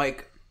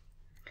 Like,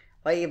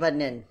 why are you butting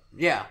in?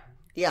 Yeah.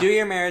 Yeah. Do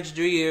your marriage,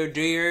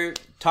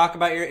 talk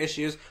about your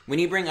issues. When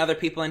you bring other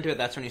people into it,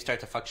 that's when you start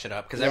to fuck shit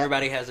up. Because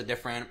everybody has a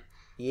different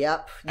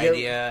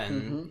idea,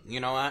 and you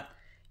know what?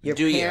 Your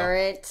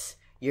parents,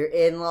 your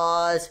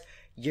in-laws,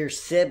 your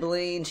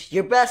siblings,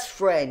 your best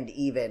friend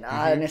even,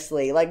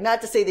 honestly. Like,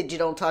 not to say that you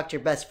don't talk to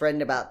your best friend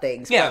about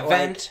things. Yeah, but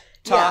vent,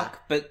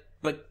 talk, but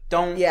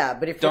don't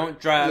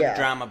drive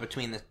drama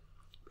between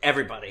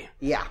everybody.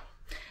 Yeah.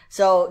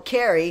 So,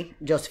 Carrie,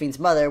 Josephine's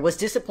mother, was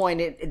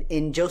disappointed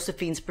in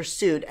Josephine's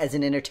pursuit as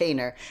an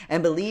entertainer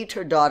and believed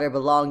her daughter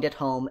belonged at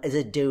home as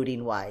a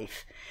doting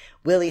wife.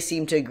 Willie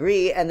seemed to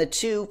agree, and the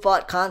two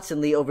fought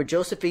constantly over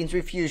Josephine's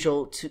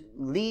refusal to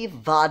leave her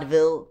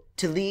vaudeville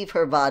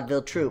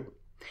troupe.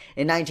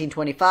 In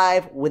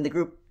 1925, when the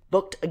group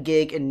booked a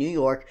gig in New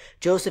York,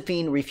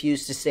 Josephine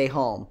refused to stay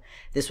home.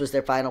 This was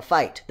their final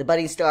fight. The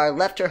budding star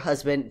left her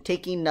husband,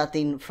 taking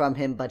nothing from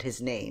him but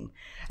his name.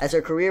 As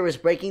her career was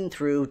breaking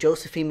through,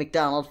 Josephine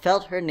MacDonald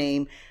felt her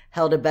name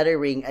held a better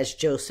ring as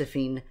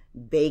Josephine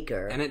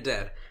Baker. And it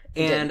did.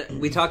 And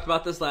we talked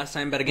about this last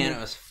time, but again, it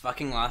was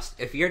fucking lost.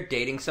 If you're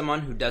dating someone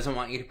who doesn't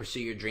want you to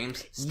pursue your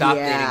dreams, stop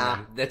dating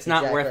them. That's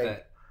not worth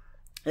it.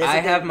 I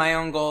have my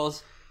own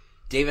goals.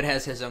 David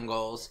has his own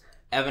goals.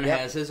 Evan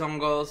has his own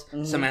goals.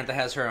 Samantha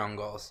has her own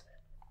goals.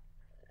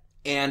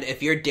 And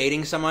if you're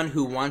dating someone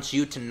who wants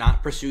you to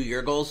not pursue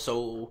your goals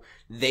so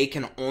they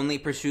can only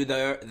pursue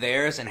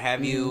theirs and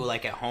have you,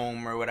 like, at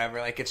home or whatever,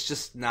 like, it's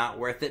just not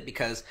worth it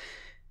because...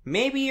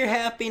 maybe you're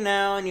happy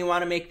now and you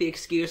want to make the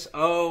excuse,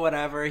 oh,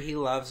 whatever, he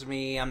loves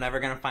me, I'm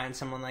never going to find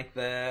someone like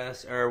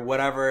this, or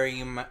whatever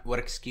what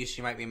excuse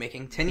you might be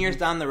making. 10 years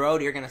down the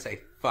road, you're going to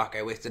say, fuck,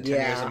 I wasted 10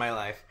 years of my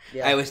life.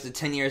 Yeah. I wasted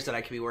 10 years that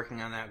I could be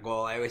working on that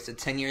goal. I wasted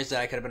 10 years that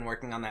I could have been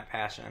working on that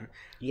passion.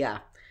 Yeah.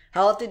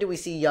 How often do we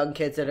see young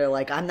kids that are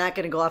like, I'm not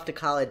going to go off to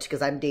college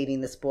because I'm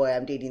dating this boy,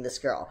 I'm dating this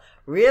girl.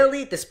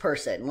 Really? This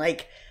person?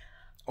 Like...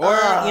 Or,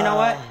 you know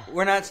what?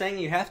 We're not saying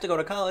you have to go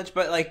to college,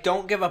 but, like,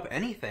 don't give up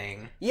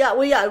anything. Yeah,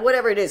 well, yeah,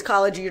 whatever it is,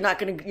 college, you're not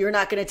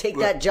gonna take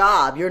that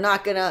job. You're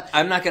not gonna...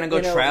 I'm not gonna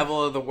go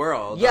travel the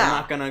world. Yeah. I'm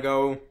not gonna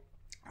go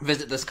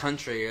visit this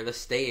country or the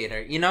state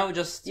or,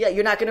 just... Yeah,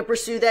 you're not gonna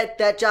pursue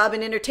that job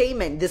in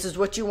entertainment. This is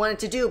what you wanted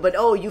to do, but,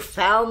 you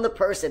found the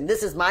person.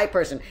 This is my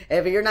person.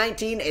 If you're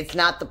 19, it's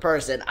not the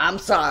person. I'm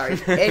sorry.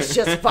 It's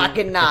just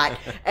fucking not.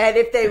 And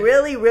if they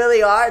really,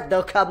 really are,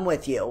 they'll come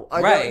with you. Or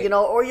right.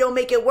 Or you'll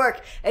make it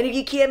work. And if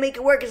you can't make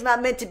it work, it's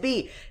not meant to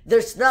be.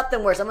 There's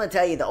nothing worse. I'm gonna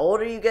tell you, the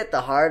older you get, the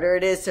harder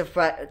it is to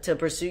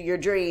pursue your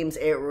dreams.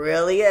 It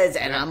really is.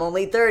 And I'm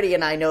only 30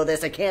 and I know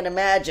this. I can't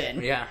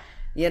imagine. Yeah.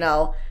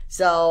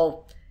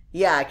 So...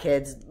 yeah,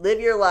 kids,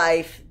 live your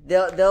life.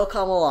 They'll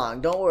come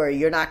along. Don't worry,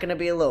 you're not going to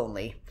be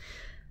lonely.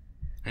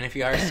 And if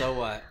you are, so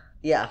what?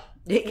 Yeah,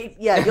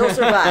 you'll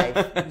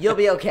survive. You'll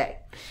be okay.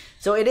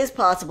 So it is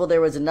possible there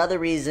was another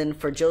reason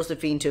for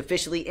Josephine to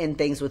officially end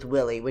things with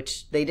Willie,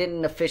 which they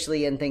didn't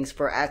officially end things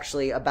for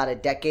actually about a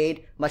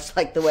decade, much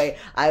like the way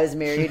I was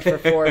married for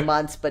 4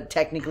 months, but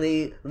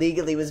technically,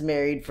 legally was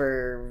married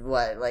for,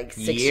 6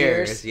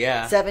 years?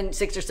 Yeah.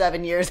 6 or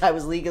 7 years I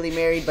was legally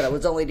married, but I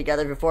was only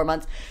together for 4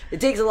 months. It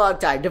takes a long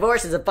time.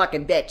 Divorce is a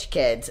fucking bitch,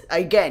 kids.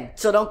 Again,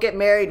 so don't get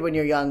married when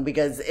you're young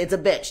because it's a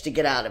bitch to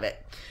get out of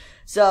it.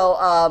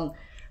 So,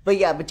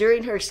 But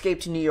during her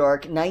escape to New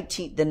York, the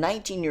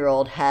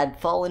 19-year-old had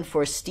fallen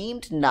for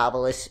esteemed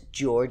novelist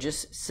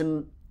Georges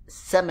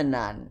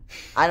Simenon.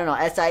 I don't know,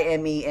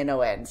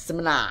 Simenon.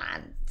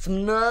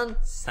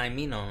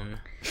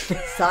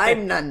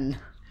 Simenon?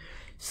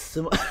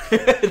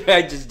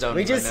 I just don't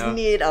We just know.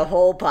 need a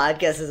whole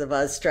podcast of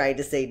us trying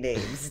to say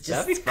names. Just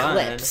That'd be fun.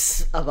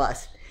 Clips of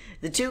us.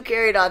 The two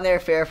carried on their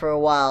affair for a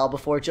while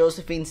before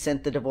Josephine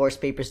sent the divorce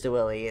papers to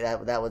Willie.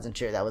 That wasn't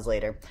true. That was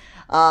later.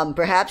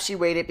 Perhaps she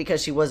waited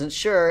because she wasn't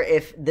sure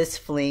if this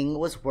fling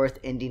was worth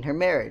ending her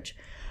marriage.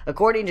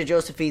 According to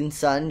Josephine's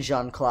son,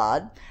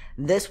 Jean-Claude,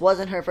 this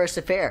wasn't her first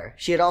affair.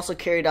 She had also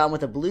carried on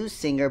with a blues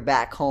singer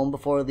back home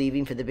before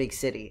leaving for the big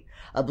city.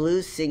 A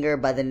blues singer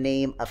by the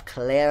name of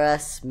Clara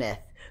Smith,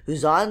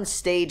 whose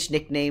on-stage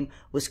nickname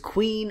was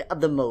Queen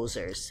of the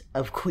Mosers.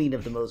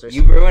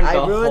 You ruined I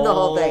the ruined the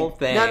whole thing.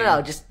 thing.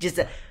 No, just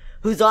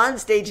whose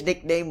on-stage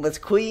nickname was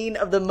Queen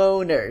of the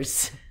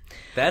Moaners.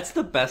 That's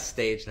the best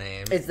stage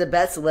name. It's the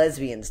best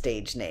lesbian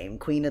stage name,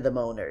 Queen of the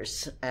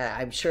Moaners.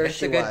 I'm sure It's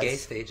she a good was. gay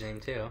stage name,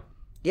 too.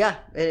 Yeah,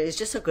 it's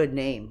just a good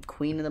name,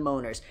 Queen of the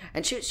Moaners.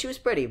 And she was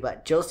pretty,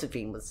 but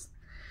Josephine was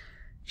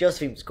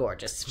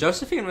gorgeous.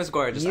 Josephine was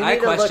gorgeous. You I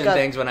need to look questioned up-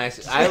 things when I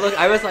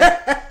was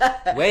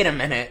like, wait a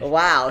minute.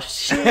 Wow,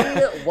 she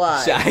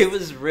was. I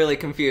was really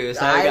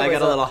confused. I was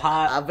got a little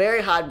hot.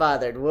 Very hot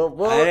bothered.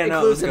 We'll I didn't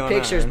know what include was some going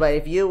pictures, on. but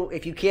if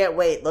you can't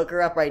wait, look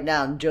her up right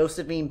now.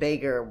 Josephine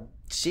Baker,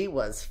 she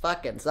was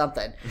fucking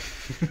something.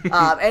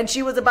 And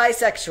she was a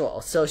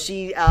bisexual. So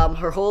she,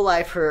 her whole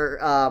life,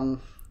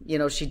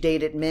 she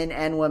dated men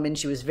and women.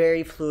 She was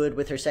very fluid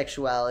with her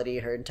sexuality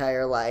her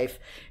entire life.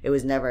 It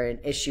was never an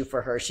issue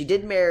for her. She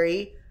did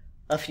marry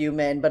a few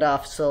men, but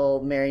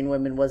also marrying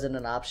women wasn't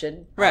an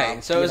option.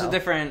 Right. So it was a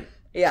different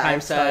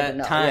it's hard to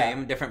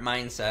know, different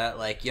mindset.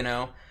 Like,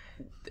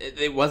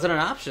 it wasn't an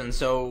option.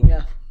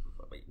 So,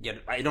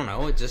 I don't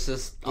know. It just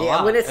is a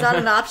lot. When it's not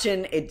an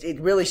option, it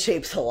really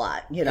shapes a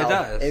lot. It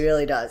does. It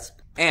really does.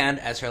 And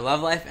as her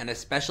love life and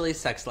especially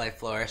sex life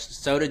flourished,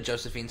 so did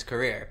Josephine's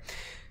career.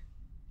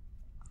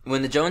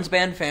 When the Jones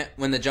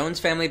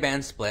family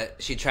band split,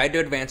 she tried to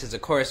advance as a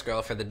chorus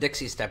girl for the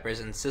Dixie Steppers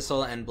in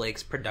Sissel and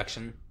Blake's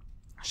production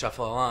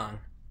Shuffle Along.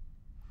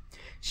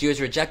 She was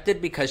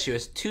rejected because she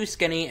was too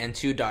skinny and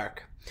too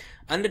dark.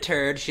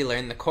 Undeterred, she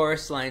learned the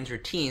chorus lines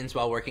routines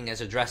while working as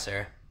a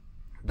dresser.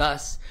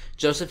 Thus,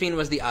 Josephine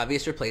was the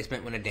obvious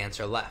replacement when a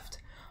dancer left.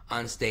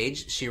 On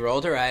stage, she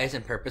rolled her eyes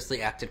and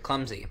purposely acted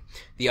clumsy.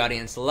 The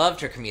audience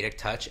loved her comedic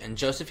touch, and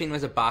Josephine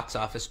was a box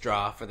office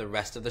draw for the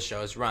rest of the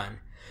show's run.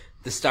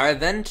 The star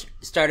then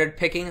started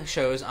picking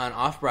shows on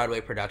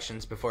off-Broadway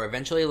productions before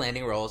eventually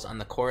landing roles on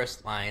the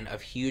chorus line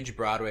of huge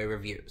Broadway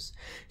revues.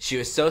 She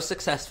was so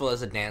successful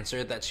as a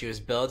dancer that she was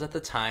billed at the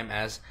time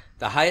as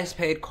the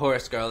highest-paid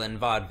chorus girl in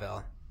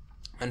vaudeville.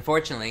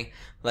 Unfortunately,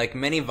 like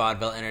many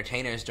vaudeville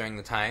entertainers during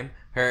the time,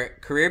 her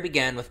career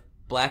began with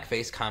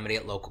blackface comedy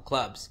at local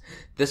clubs.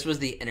 This was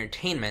the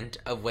entertainment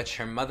of which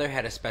her mother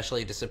had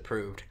especially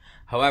disapproved.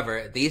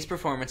 However, these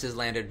performances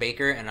landed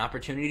Baker an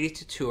opportunity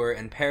to tour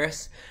in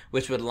Paris,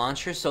 which would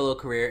launch her solo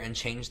career and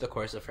change the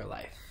course of her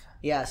life.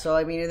 Yeah, so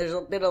I mean, there's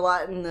been a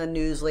lot in the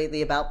news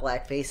lately about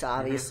blackface,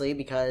 obviously,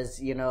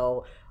 because,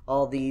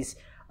 all these,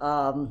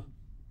 young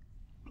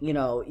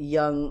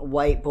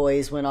white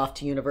boys went off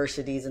to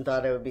universities and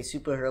thought it would be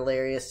super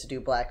hilarious to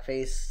do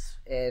blackface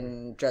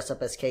and dress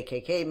up as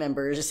KKK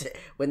members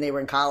when they were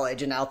in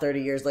college, and now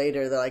 30 years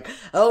later they're like,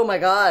 oh my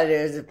god,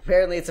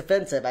 apparently it's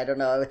offensive. I don't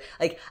know,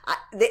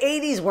 the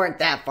 80s weren't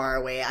that far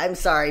away. I'm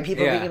sorry,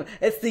 people thinking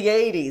it's the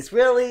 80s,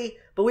 really?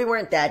 But we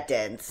weren't that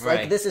dense.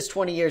 Right. This is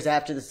 20 years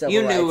after the Civil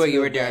You Rights knew what you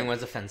were movement. doing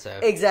was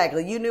offensive.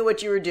 Exactly. You knew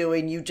what you were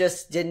doing. You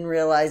just didn't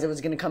realize it was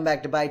going to come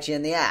back to bite you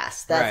in the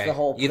ass. That's the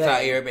whole thing. You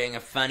thought you were being a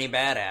funny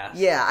badass.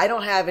 Yeah, I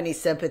don't have any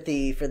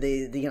sympathy for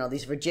the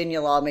these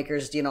Virginia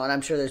lawmakers, and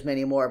I'm sure there's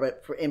many more,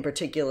 but in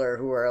particular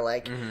who are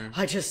like,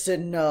 I just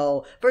didn't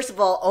know. First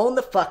of all, own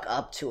the fuck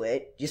up to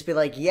it. Just be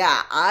like,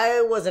 yeah,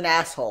 I was an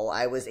asshole.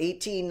 I was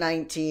 18,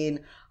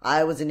 19.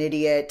 I was an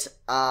idiot.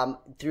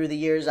 Through the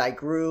years, I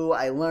grew,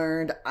 I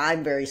learned,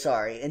 I'm very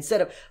sorry.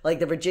 Instead of,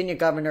 the Virginia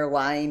governor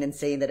lying and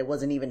saying that it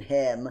wasn't even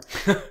him.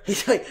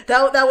 He's like,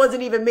 that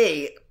wasn't even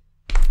me.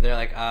 They're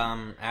like,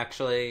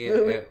 actually...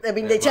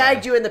 they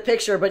tagged you in the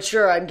picture, but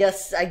sure, I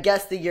guess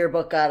the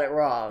yearbook got it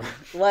wrong.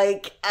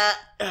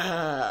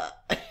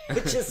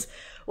 It's just,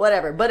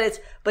 whatever. But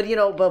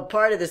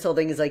part of this whole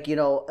thing is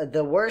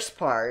the worst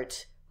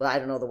part... Well, I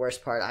don't know the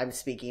worst part. I'm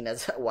speaking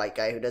as a white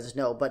guy who doesn't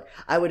know, but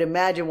I would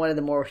imagine one of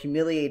the more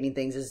humiliating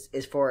things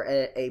is for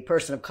a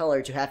person of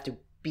color to have to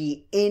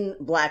be in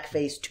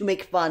blackface to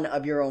make fun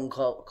of your own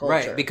culture.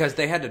 Right, because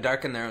they had to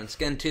darken their own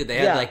skin too. They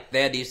had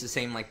they had to use the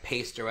same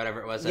paste or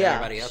whatever it was that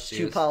everybody else used.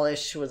 Shoe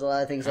polish was a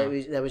lot of things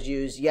that was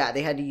used. Yeah,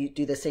 they had to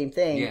do the same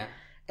thing. Yeah.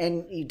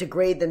 And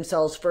degrade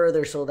themselves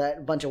further so that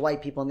a bunch of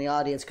white people in the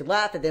audience could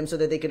laugh at them so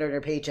that they could earn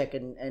their paycheck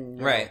and and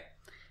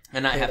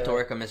not have to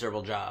work a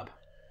miserable job.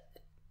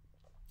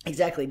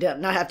 Exactly.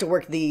 Not have to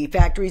work the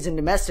factories and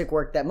domestic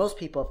work that most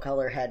people of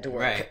color had to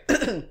work.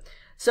 Right.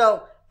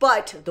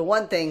 But the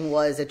one thing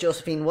was that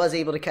Josephine was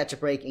able to catch a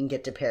break and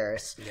get to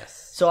Paris.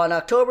 Yes. So on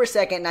October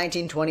 2nd,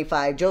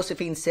 1925,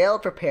 Josephine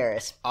sailed for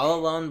Paris. All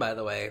alone, by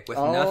the way, with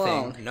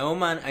nothing. No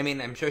money. I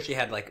mean, I'm sure she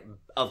had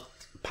a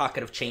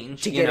pocket of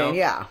change, to get in,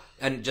 yeah.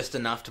 And just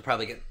enough to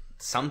probably get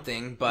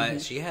something,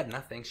 but she had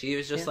nothing. She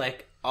was just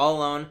all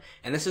alone,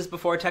 and this is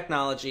before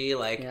technology.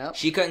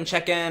 She couldn't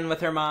check in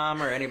with her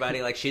mom or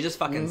anybody. She just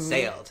fucking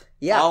sailed,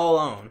 all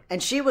alone,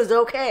 and she was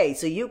okay.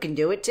 So you can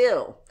do it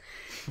too.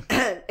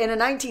 In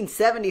a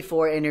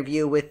 1974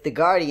 interview with The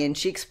Guardian,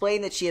 she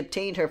explained that she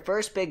obtained her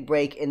first big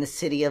break in the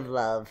City of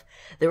Love.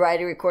 The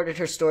writer recorded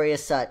her story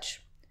as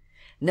such.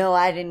 No,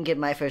 I didn't get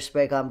my first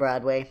break on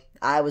Broadway.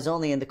 I was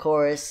only in the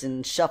chorus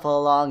and Shuffle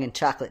Along and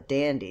Chocolate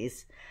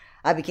Dandies.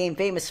 I became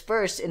famous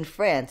first in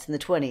France in the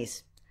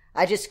 1920s.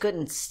 I just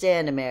couldn't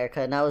stand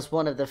America, and I was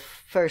one of the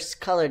first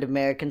colored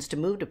Americans to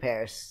move to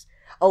Paris.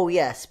 Oh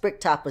yes,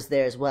 Bricktop was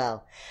there as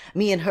well.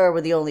 Me and her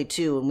were the only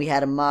two, and we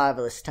had a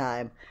marvelous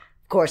time.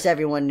 Of course,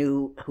 everyone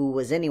knew who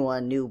was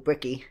anyone knew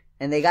Bricky,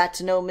 and they got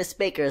to know Miss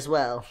Baker as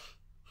well.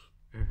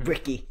 Mm-hmm.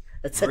 Bricky.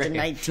 That's such Bricky.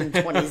 A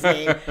 1920s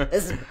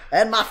name.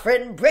 And my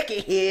friend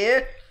Bricky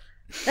here.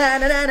 Pretty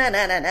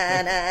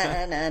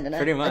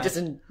much.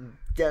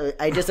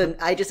 I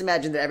just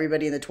imagine that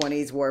everybody in the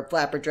 20s wore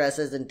flapper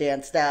dresses and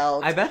danced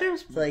out. I bet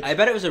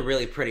it was a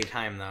really pretty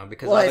time though,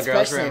 because all the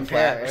girls were in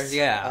flappers.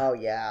 Yeah. Oh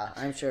yeah,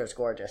 I'm sure it's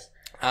gorgeous.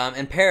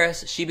 In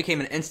Paris, she became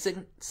an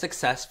instant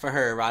success for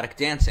her erotic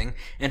dancing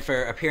and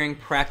for appearing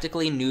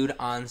practically nude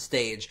on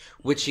stage,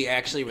 which she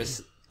actually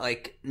was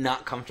like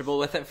not comfortable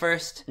with at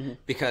first,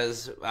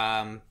 because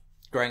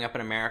growing up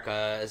in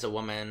America as a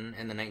woman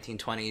in the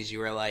 1920s, you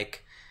were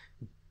like,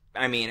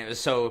 I mean, it was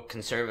so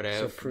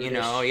conservative, so you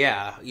know,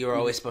 yeah, you were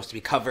always supposed to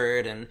be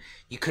covered and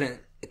you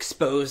couldn't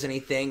expose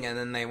anything, and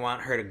then they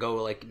want her to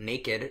go like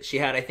naked. She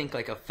had, I think,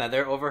 like a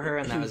feather over her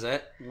and that was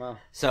it. Wow.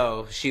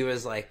 So she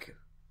was like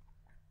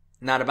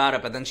not about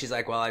it, but then she's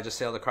like, well, I just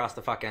sailed across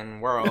the fucking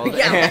world.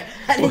 Yeah,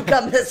 I didn't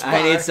come this far.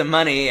 I need some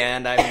money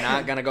and I'm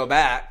not gonna go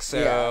back.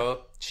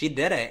 So she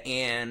did it,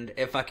 and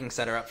it fucking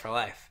set her up for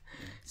life.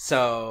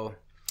 So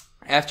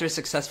after a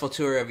successful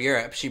tour of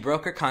Europe, she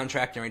broke her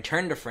contract and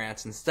returned to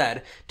France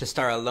instead to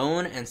star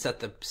alone and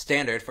set the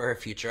standard for her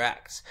future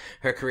acts.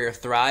 Her career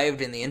thrived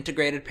in the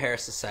integrated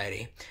Paris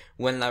society.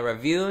 When La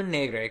Revue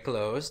Negre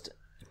closed,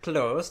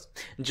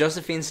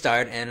 Josephine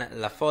starred in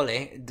La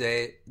Folie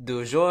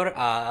du Jour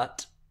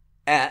at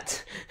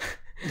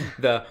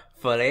the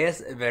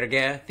Folies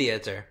Verger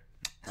Theatre.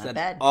 Not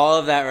bad. All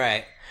of that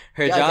right.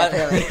 Her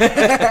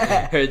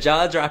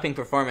jaw-dropping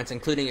performance,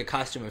 including a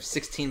costume of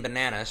 16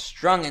 bananas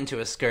strung into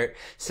a skirt,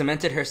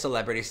 cemented her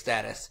celebrity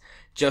status.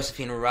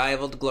 Josephine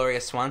rivaled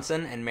Gloria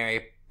Swanson and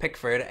Mary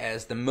Pickford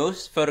as the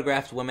most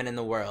photographed woman in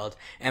the world,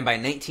 and by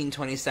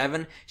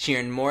 1927, she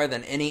earned more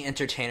than any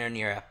entertainer in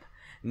Europe.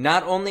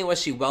 Not only was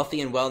she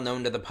wealthy and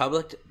well-known to the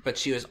public, but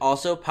she was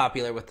also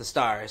popular with the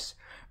stars.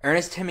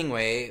 Ernest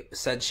Hemingway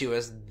said she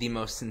was the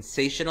most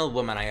sensational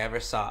woman I ever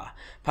saw.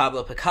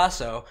 Pablo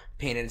Picasso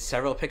painted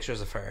several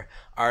pictures of her.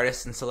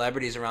 Artists and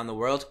celebrities around the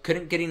world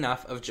couldn't get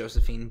enough of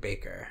Josephine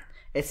Baker.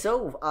 It's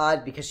so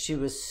odd because she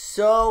was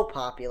so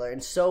popular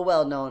and so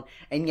well known,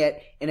 and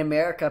yet in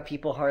America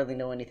people hardly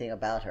know anything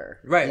about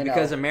her. Right,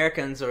 because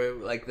Americans are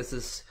like, this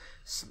is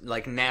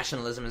like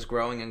nationalism is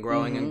growing and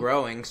growing and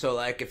growing. So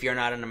like if you're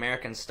not an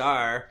American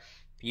star,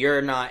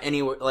 you're not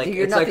anywhere, like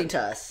you're nothing to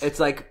us. It's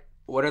like,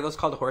 what are those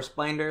called? Horse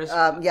blinders?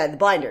 Yeah, the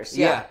blinders.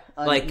 Yeah.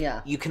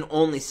 You can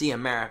only see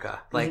America.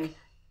 Like,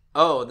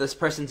 oh, this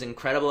person's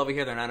incredible over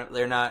here.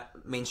 They're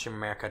not mainstream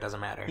America. It doesn't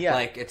matter. Yeah.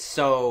 Like, it's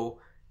so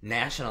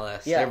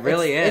nationalist. Yeah, it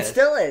really is. It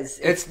still is.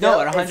 It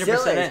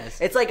 100% is.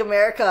 It's like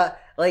America,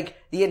 like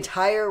the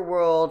entire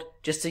world,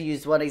 just to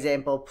use one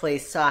example,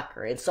 plays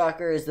soccer. And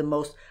soccer is the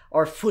most,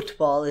 or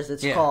football as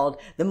it's called,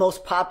 the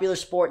most popular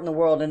sport in the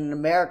world. And in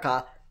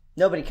America,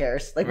 nobody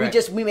cares. Like,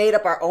 we made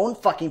up our own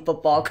fucking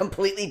football,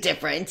 completely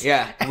different.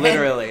 Yeah,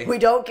 literally. We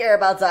don't care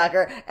about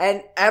soccer,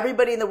 and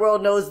everybody in the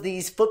world knows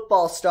these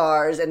football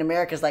stars, and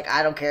America's like,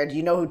 I don't care. Do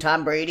you know who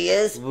Tom Brady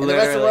is? And the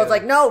rest of the world's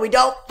like, no, we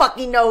don't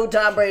fucking know who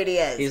Tom Brady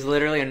is. He's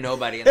literally a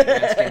nobody in the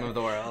grand scheme of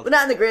the world. But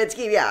not in the grand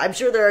scheme, yeah. I'm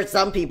sure there are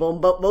some people,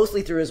 but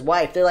mostly through his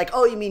wife. They're like,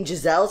 oh, you mean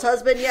Giselle's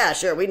husband? Yeah,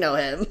 sure, we know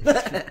him.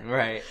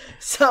 Right.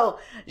 So,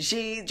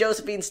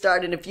 Josephine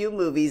starred in a few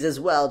movies as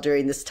well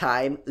during this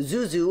time.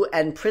 Zuzu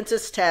and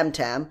Princess Tam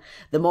Tam,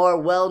 the more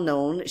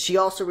well-known. She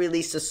also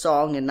released a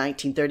song in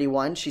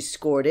 1931. She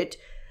scored it.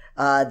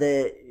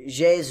 The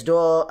Jeux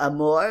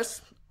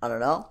d'Amours. I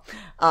don't know.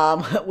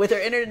 With her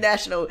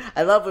international,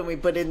 I love when I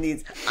put in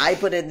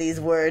these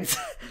words.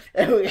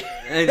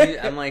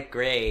 I'm like,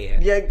 great.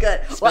 You're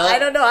good. I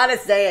don't know how to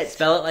say it.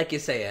 Spell it like you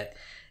say it.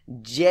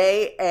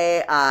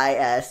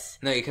 J-A-I-S.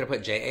 No, you could have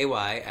put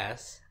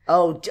J-A-Y-S.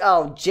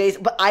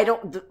 Jason, but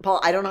Paul,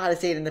 I don't know how to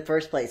say it in the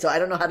first place, so I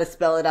don't know how to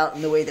spell it out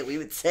in the way that we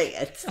would say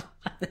it.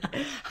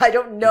 I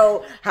don't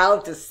know how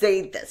to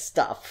say this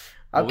stuff.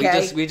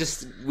 Okay? We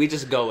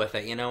just go with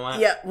it, you know what?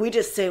 Yeah, we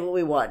just say what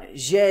we want.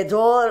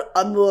 J'adore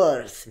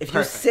amours. If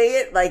you say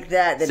it like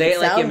that, then it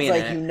sounds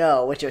like you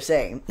know what you're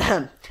saying.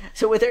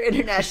 So with her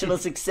international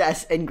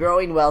success and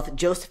growing wealth,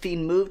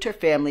 Josephine moved her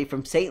family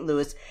from St.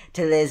 Louis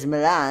to Les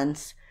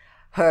Milans,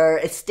 her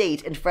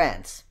estate in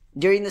France.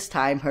 During this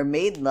time, her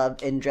maid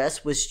love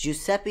interest was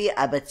Giuseppe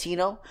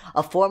Abatino,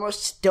 a former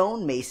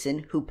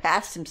stonemason who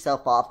passed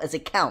himself off as a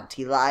count.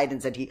 He lied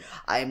and said,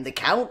 I am the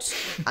Count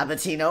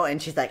Abatino. And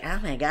she's like,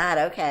 oh my God,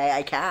 okay,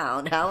 I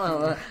count.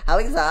 How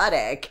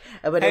exotic.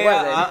 But it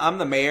wasn't. I'm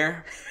the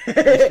mayor. Nice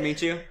to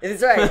meet you.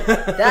 That's right.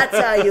 That's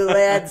how you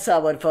land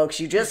someone, folks.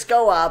 You just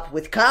go up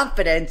with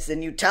confidence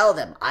and you tell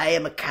them, I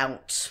am a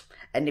count.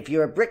 And if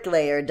you're a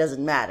bricklayer, it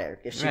doesn't matter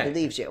if she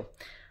believes you.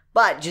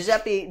 But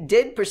Giuseppe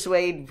did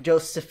persuade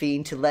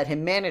Josephine to let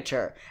him manage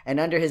her, and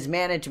under his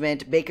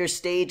management, Baker's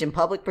stage and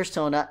public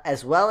persona,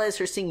 as well as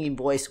her singing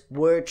voice,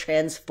 were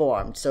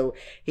transformed. So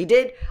he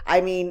did,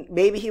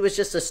 maybe he was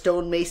just a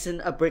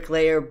stonemason, a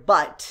bricklayer,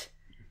 but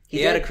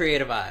he had a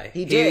creative eye.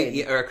 He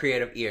did. Or a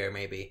creative ear,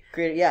 maybe.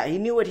 Yeah, he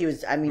knew what he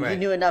was, he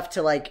knew enough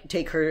to,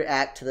 take her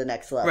act to the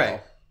next level.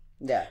 Right.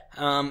 Yeah.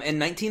 In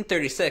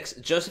 1936,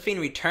 Josephine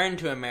returned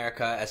to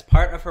America as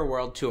part of her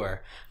world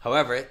tour.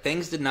 However,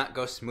 things did not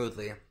go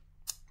smoothly.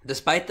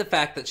 Despite the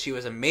fact that she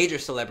was a major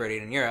celebrity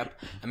in Europe,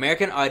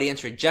 American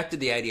audience rejected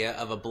the idea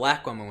of a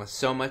black woman with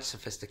so much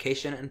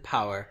sophistication and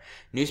power.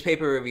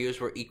 Newspaper reviews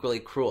were equally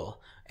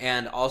cruel.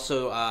 And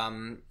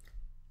also,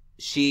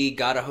 she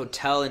got a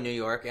hotel in New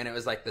York, and it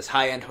was like this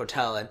high-end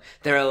hotel, and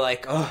they were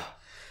like, oh,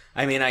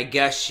 I mean, I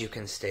guess you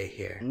can stay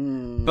here.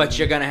 But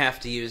you're going to have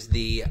to use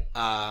the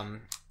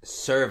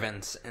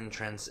servants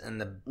entrance in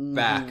the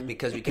back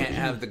because we can't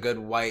have the good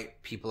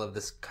white people of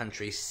this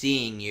country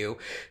seeing you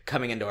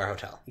coming into our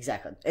hotel.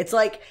 Exactly. It's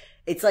like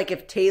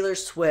if Taylor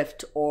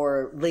Swift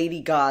or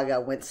Lady Gaga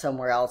went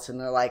somewhere else and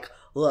they're like,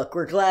 look,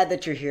 we're glad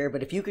that you're here,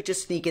 but if you could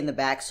just sneak in the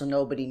back so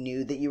nobody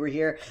knew that you were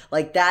here.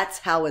 Like, that's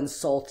how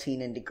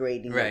insulting and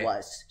degrading it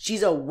was.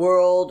 She's a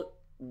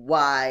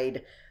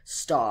worldwide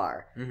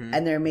star,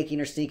 and they're making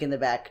her sneak in the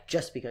back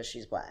just because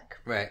she's black.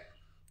 Right.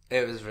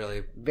 It was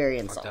really very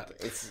insulting.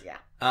 It's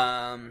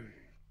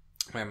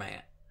where am I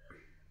at?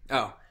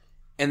 Oh.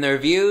 In the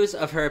reviews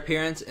of her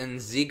appearance in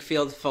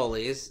Ziegfeld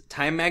Follies,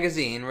 Time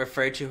magazine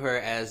referred to her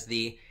as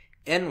the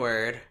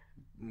N-word,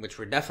 which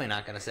we're definitely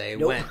not going to say,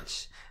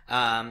 wench,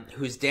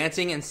 whose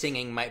dancing and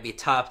singing might be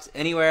topped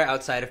anywhere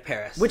outside of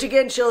Paris. Which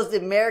again shows the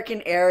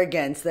American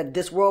arrogance that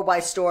this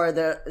worldwide star,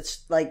 they're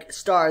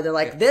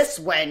like, this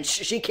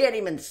wench, she can't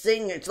even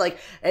sing. It's like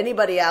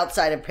anybody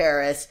outside of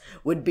Paris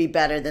would be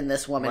better than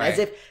this woman. Right. As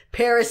if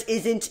Paris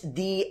isn't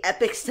the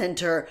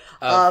epicenter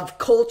of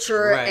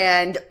culture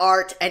and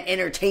art and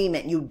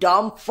entertainment. You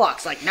dumb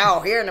fucks. Like,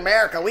 no, here in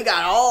America, we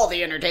got all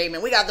the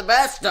entertainment. We got the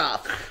best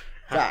stuff.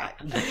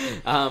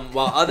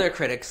 While other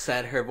critics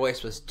said her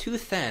voice was too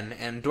thin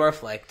and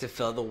dwarf-like to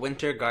fill the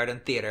Winter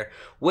Garden Theater,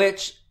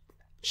 which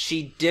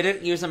she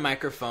didn't use a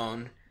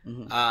microphone.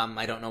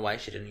 I don't know why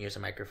she didn't use a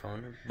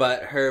microphone,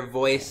 but her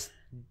voice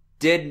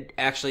did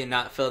actually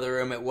not fill the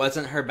room. It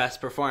wasn't her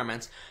best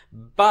performance.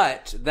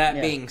 But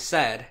that being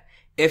said,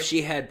 if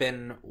she had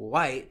been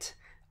white,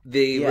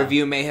 the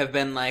review may have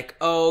been like,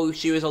 oh,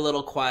 she was a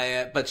little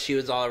quiet, but she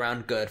was all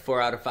around good.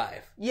 4 out of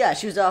 5. Yeah,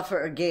 she was off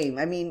her game.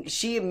 I mean,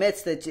 she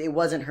admits that it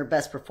wasn't her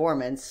best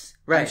performance.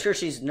 Right. I'm sure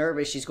she's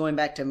nervous. She's going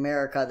back to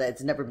America.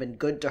 That's never been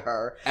good to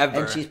her.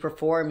 Ever. And she's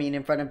performing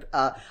in front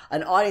of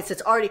an audience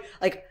that's already,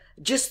 like,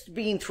 just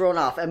being thrown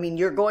off. I mean,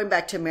 you're going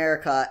back to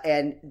America,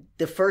 and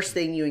the first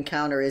thing you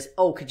encounter is,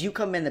 oh, could you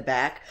come in the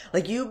back?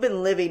 Like, you've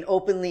been living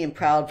openly and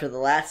proud for the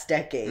last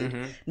decade,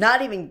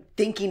 not even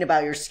thinking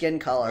about your skin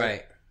color.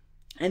 Right.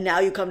 And now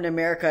you come to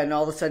America and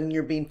all of a sudden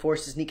you're being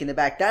forced to sneak in the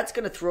back. That's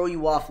going to throw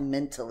you off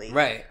mentally.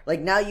 Right. Like,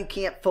 now you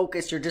can't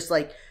focus. You're just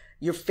like,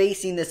 you're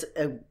facing this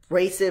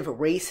abrasive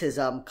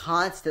racism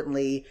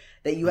constantly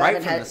that you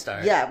haven't had. Right from the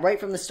start. Yeah, right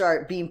from the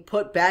start, being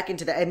put back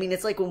into that. I mean,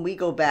 it's like when we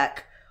go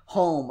back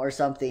home or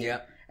something.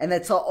 Yeah. And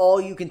that's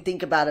all you can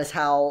think about is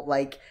how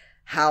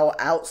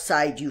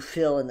outside you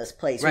feel in this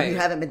place. Right. When you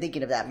haven't been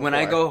thinking of that before. When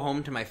I go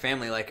home to my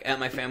family, like at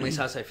my family's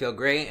house, I feel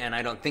great and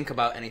I don't think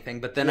about anything.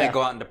 But then I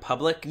go out into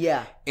public.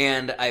 Yeah.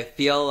 And I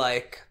feel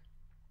like,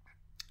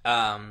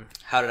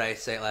 how did I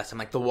say it last time?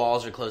 Like the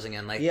walls are closing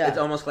in. Like it's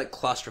almost like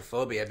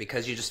claustrophobia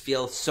because you just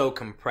feel so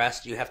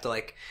compressed. You have to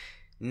like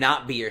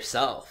not be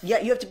yourself. Yeah,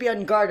 you have to be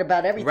on guard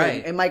about everything.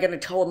 Right. Am I going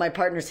to hold my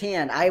partner's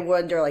hand? I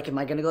wonder, like, am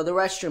I going to go to the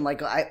restroom?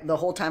 Like, the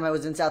whole time I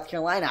was in South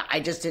Carolina,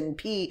 I just didn't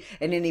pee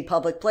in any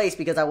public place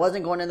because I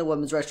wasn't going in the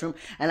women's restroom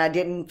and I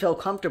didn't feel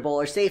comfortable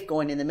or safe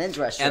going in the men's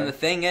restroom. And the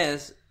thing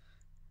is,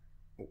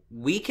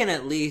 we can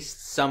at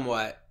least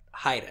somewhat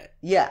hide it.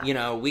 Yeah. You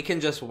know, we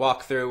can just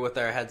walk through with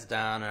our heads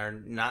down or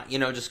not,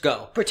 just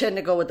go. Pretend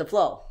to go with the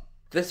flow.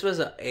 This was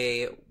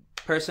a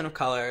person of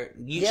color.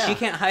 She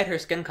can't hide her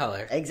skin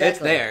color. Exactly. It's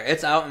there.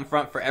 It's out in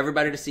front for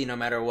everybody to see no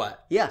matter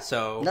what. Yeah.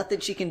 So nothing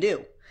she can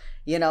do.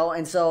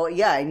 And so,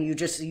 and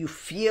you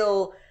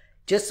feel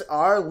just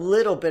our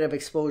little bit of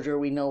exposure,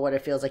 we know what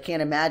it feels. I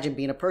can't imagine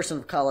being a person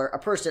of color,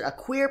 a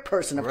queer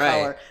person of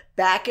color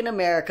back in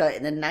America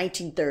in the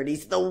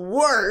 1930s, the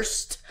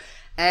worst,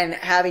 and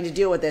having to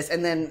deal with this.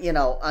 And then,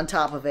 on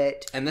top of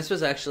it. And this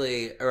was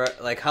actually,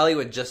 like,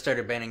 Hollywood just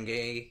started banning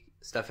gay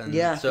stuff in,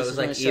 so it was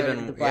like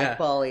even the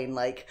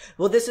blackballing,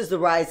 this is the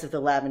rise of the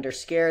lavender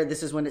scare.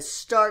 This is when it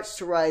starts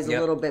to rise a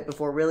little bit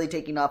before really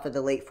taking off in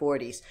the late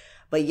 40s.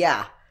 But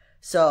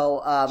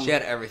so she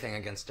had everything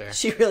against her.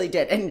 She really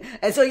did.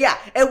 And so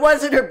it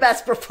wasn't her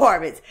best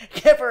performance.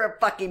 Give her a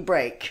fucking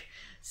break.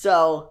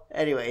 So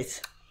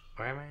anyways,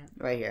 where am I?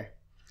 Right here.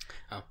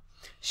 Oh.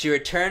 She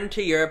returned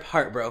to Europe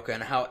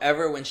heartbroken.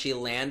 However, when she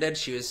landed,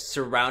 she was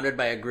surrounded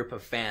by a group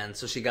of fans.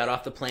 So she got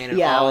off the plane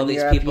and all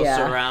these people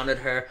surrounded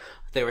her.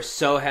 They were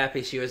so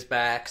happy she was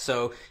back.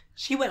 So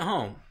she went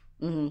home.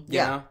 Mm-hmm. You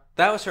know?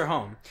 That was her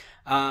home.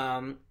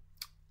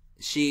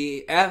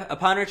 She,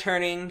 upon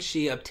returning,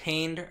 she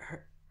obtained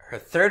her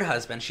third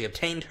husband. She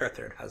obtained her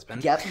third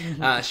husband. Yep.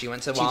 She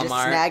went to Walmart. She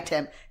just snagged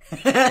him.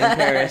 In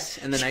Paris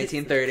in the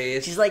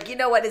 1930s. She's like, you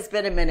know what? It's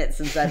been a minute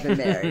since I've been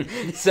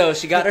married. So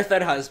she got her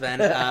third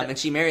husband, and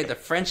she married the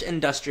French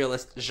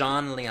industrialist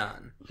Jean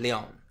Leon.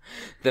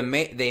 The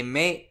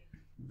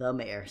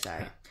mayor,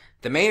 sorry.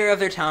 The mayor of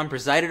their town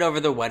presided over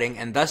the wedding,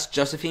 and thus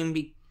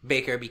Josephine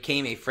Baker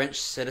became a French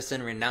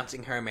citizen,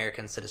 renouncing her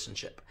American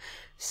citizenship.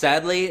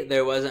 Sadly,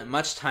 there wasn't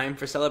much time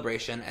for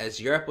celebration,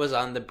 as Europe was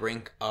on the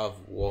brink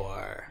of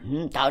war.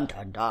 Dun,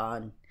 dun,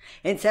 dun.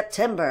 In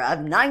September of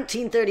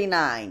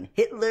 1939,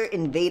 Hitler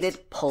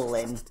invaded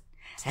Poland.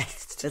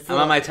 I'm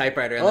on my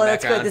typewriter in the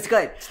background. That's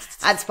good.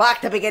 And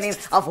sparked the beginning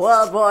of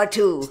World War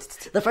II.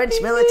 The French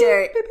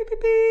military...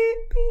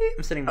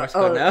 I'm sitting Morse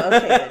code now.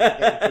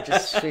 Okay. We're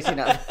just switching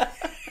up.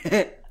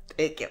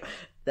 Thank you.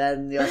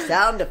 Then your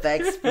sound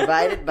effects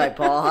provided by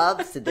Paul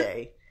Hobbs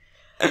today.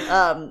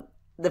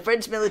 The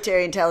French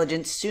military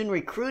intelligence soon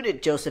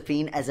recruited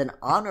Josephine as an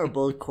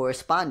honorable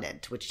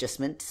correspondent, which just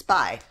meant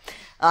spy.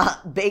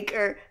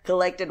 Baker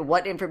collected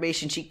what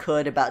information she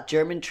could about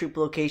German troop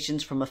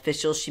locations from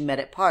officials she met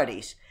at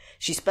parties.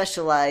 She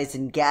specialized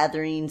in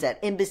gatherings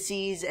at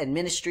embassies and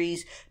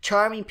ministries,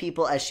 charming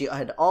people as she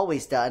had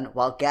always done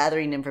while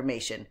gathering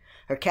information.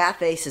 Her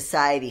cafe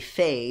society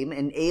fame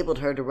enabled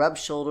her to rub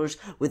shoulders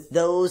with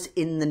those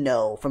in the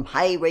know, from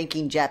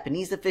high-ranking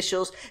Japanese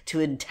officials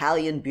to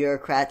Italian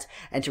bureaucrats,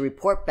 and to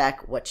report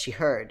back what she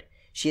heard.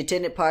 She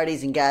attended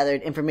parties and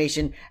gathered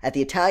information at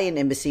the Italian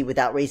embassy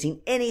without raising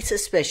any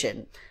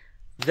suspicion.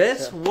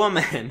 This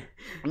woman,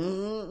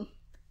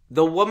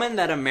 the woman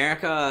that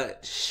America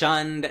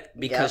shunned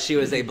because she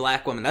was a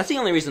black woman, that's the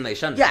only reason they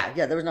shunned her.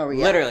 Yeah, there was no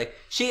reason. Literally.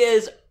 She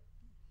is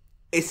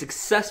a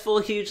successful,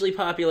 hugely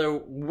popular,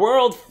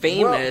 world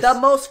famous... the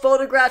most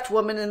photographed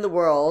woman in the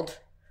world.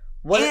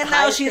 And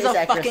now she's a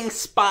fucking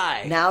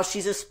spy. Now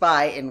she's a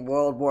spy in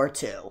World War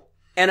II.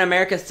 And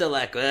America's still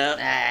like, well,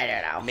 I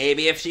don't know.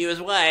 Maybe if she was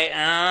white,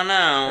 I don't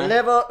know.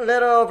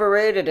 Little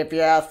overrated, if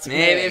you ask me.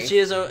 Maybe if she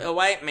is a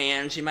white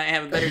man, she might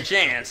have a better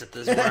chance at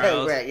this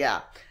world. Right,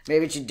 yeah.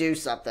 Maybe she'd do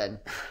something.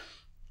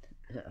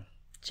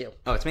 Chill.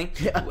 Oh, it's me?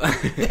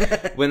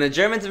 When the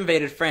Germans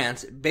invaded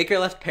France, Baker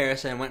left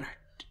Paris and went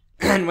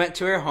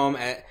to her home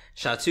at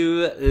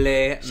Chateau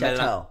Le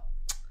Chateau.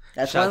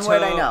 That's one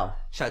word I know.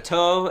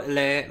 Chateau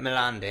Le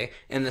Melande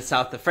in the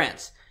south of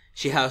France.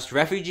 She housed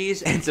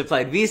refugees and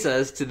supplied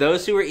visas to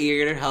those who were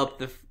eager to help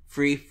the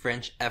Free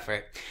French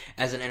effort.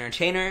 As an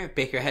entertainer,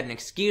 Baker had an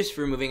excuse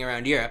for moving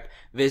around Europe,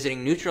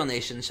 visiting neutral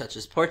nations such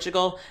as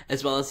Portugal,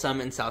 as well as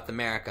some in South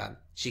America.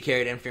 She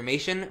carried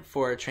information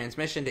for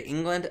transmission to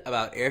England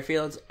about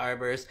airfields,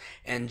 arbors,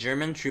 and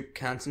German troop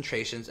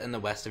concentrations in the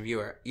west of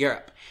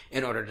Europe.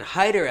 In order to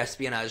hide her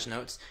espionage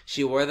notes,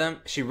 she wrote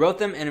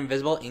them in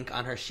invisible ink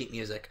on her sheet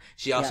music.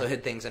 She also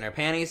hid things in her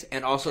panties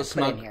and also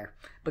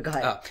But go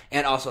ahead.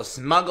 And also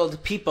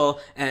smuggled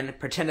people and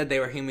pretended they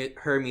were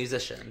her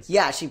musicians.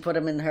 Yeah, she put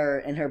him in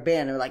her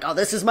band and were like, oh,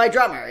 this is my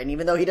drummer. And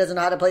even though he doesn't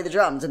know how to play the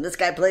drums, and this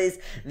guy plays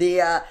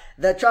the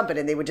trumpet,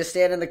 and they would just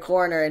stand in the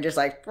corner and just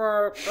like...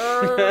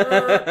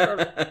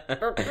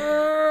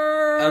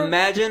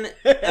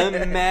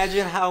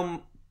 Imagine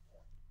how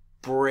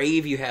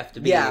brave you have to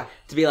be to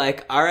be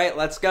like, all right,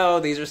 let's go.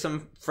 These are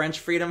some French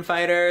freedom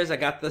fighters. I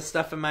got this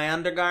stuff in my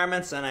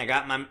undergarments, and I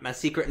got my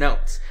secret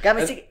notes.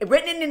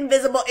 Written in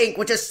invisible ink,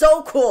 which is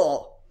so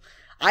cool.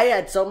 I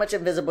had so much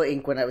invisible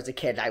ink when I was a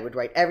kid. I would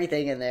write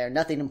everything in there,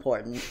 nothing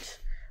important.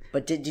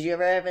 But did you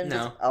ever have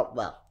invisible? No. Oh,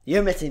 well,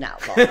 you're missing out,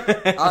 Paul.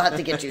 I'll have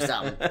to get you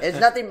some. It's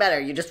nothing better.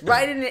 You just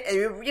write it.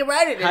 You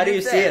write it. How do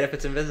you see it if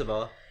it's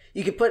invisible?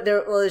 You could put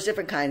there's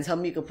different kinds.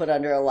 Some you could put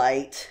under a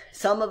light.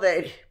 Some of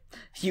it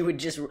you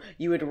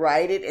would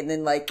write it, and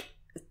then like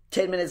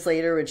 10 minutes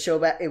later it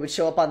would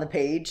show up on the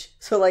page.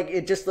 So like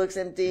it just looks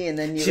empty, and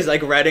then she's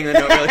like writing the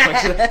note really quick.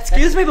 She's like,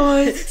 excuse me,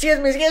 boys. Excuse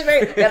me.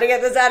 Gotta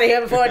get this out of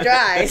here before it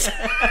dries.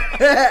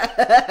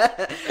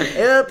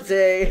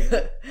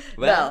 Oopsie.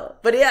 Well, no,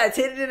 but yeah, it's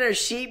hidden in her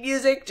sheet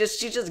music.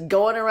 She's just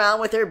going around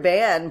with her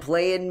band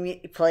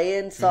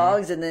playing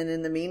songs, and then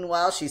in the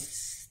meanwhile she's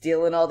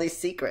stealing all these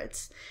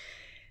secrets.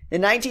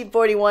 In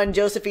 1941,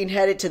 Josephine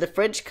headed to the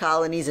French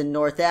colonies in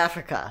North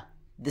Africa.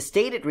 The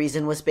stated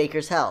reason was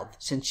Baker's health,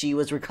 since she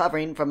was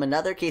recovering from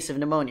another case of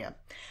pneumonia.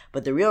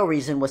 But the real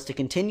reason was to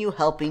continue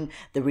helping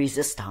the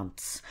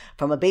resistance.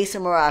 From a base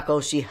in Morocco,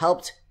 she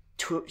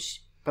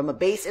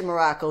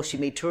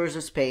made tours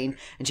of Spain,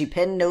 and she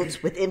penned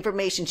notes with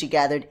information she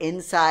gathered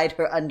inside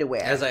her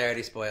underwear. As I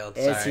already spoiled.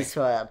 As he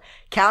spoiled.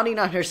 Counting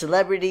on her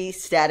celebrity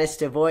status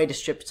to avoid a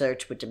strip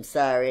search, which I'm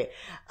sorry.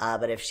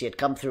 But if she had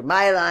come through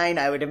my line,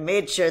 I would have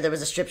made sure there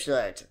was a strip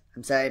search.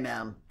 I'm sorry,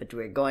 ma'am, but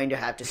we're going to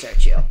have to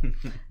search you.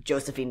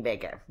 Josephine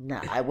Baker. No,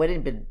 I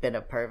wouldn't have been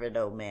a pervert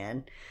old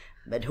man.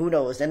 But who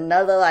knows? In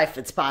another life,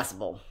 it's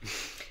possible.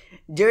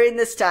 During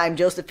this time,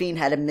 Josephine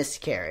had a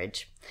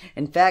miscarriage.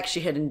 In fact,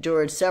 she had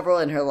endured several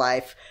in her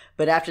life,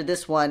 but after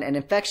this one, an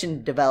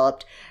infection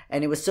developed,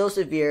 and it was so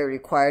severe it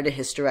required a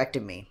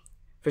hysterectomy.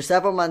 For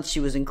several months,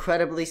 she was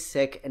incredibly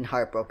sick and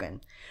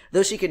heartbroken.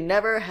 Though she could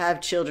never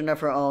have children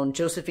of her own,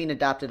 Josephine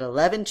adopted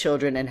 11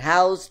 children and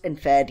housed and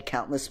fed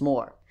countless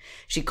more.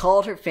 She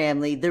called her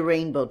family the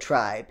Rainbow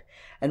Tribe,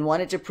 and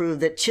wanted to prove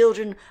that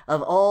children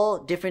of all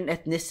different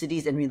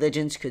ethnicities and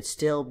religions could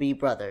still be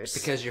brothers.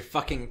 Because you're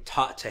fucking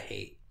taught to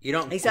hate. You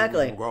don't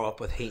exactly grow up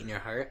with hate in your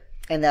heart.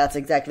 And that's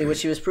exactly what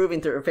she was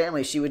proving through her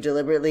family. She would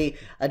deliberately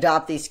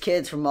adopt these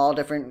kids from all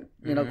different,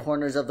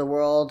 corners of the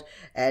world,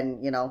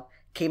 and,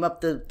 came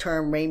up the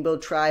term rainbow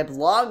tribe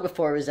long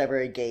before it was ever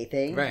a gay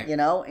thing, right.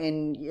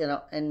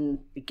 and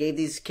it gave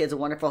these kids a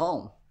wonderful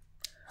home.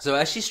 So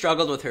as she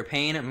struggled with her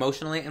pain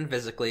emotionally and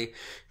physically,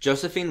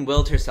 Josephine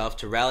willed herself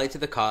to rally to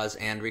the cause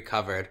and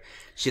recovered.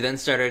 She then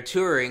started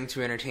touring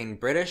to entertain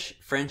British,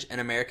 French, and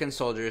American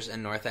soldiers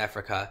in North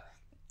Africa.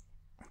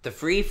 The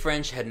Free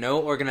French had no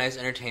organized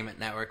entertainment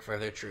network for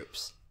their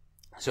troops.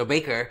 So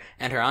Baker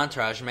and her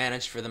entourage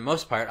managed for the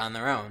most part on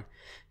their own.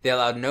 They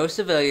allowed no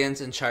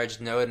civilians and charged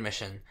no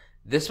admission.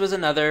 This was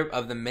another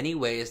of the many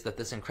ways that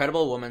this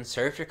incredible woman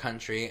served her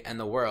country and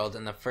the world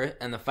in the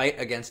fight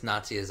against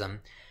Nazism.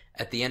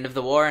 At the end of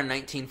the war in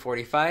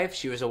 1945,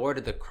 she was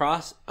awarded the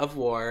Cross of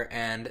War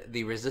and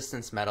the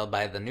Resistance Medal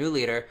by the new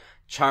leader,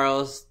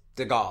 Charles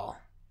de Gaulle,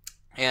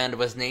 and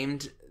was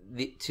named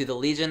to the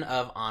Legion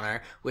of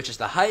Honor, which is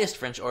the highest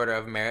French order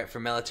of merit for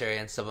military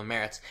and civil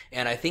merits.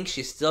 And I think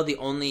she's still the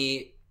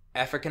only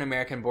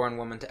African-American born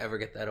woman to ever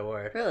get that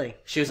award. Really?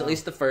 She was at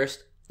least the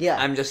first. Yeah.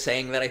 I'm just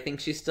saying that I think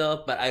she's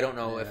still, but I don't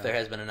know if there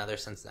has been another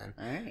since then.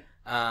 All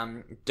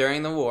right.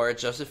 During the war,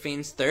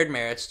 Josephine's third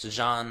marriage to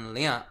Jean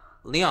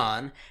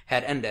Leon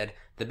had ended.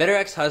 The bitter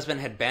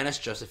ex-husband had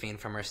banished Josephine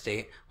from her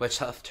state,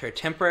 which left her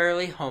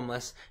temporarily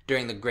homeless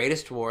during the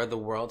greatest war the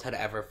world had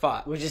ever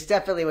fought. Which is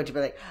definitely what you'd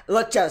be like,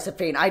 look,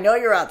 Josephine, I know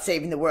you're out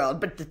saving the world,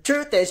 but the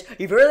truth is,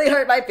 you've really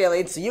hurt my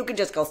feelings, so you can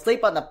just go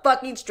sleep on the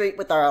fucking street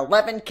with our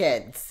 11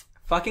 kids.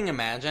 Fucking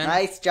imagine.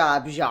 Nice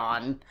job,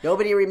 Jean.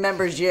 Nobody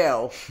remembers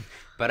you.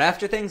 But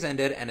after things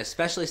ended, and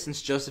especially since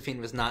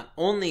Josephine was not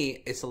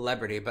only a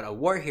celebrity but a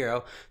war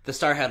hero, the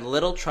star had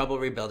little trouble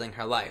rebuilding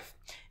her life.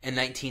 In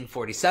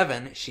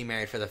 1947, she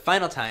married for the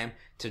final time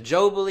to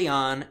Joe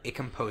Bouillon, a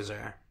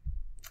composer.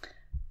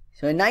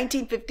 So in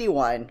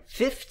 1951,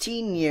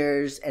 15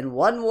 years and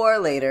one war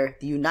later,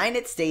 the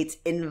United States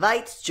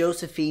invites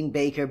Josephine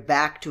Baker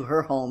back to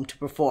her home to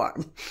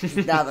perform.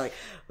 Now they're like,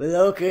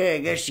 well, okay, I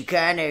guess you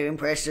kind of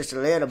impressed us a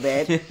little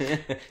bit.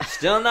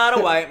 Still not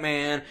a white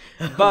man,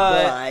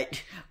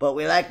 but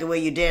we like the way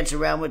you dance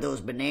around with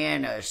those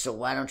bananas, so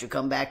why don't you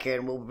come back here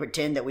and we'll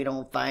pretend that we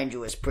don't find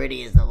you as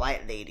pretty as the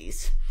white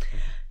ladies.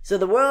 So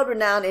the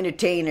world-renowned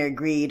entertainer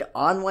agreed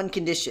on one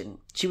condition.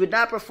 She would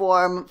not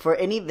perform for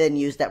any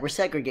venues that were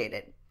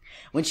segregated.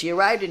 When she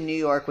arrived in New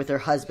York with her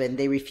husband,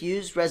 they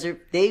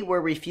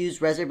were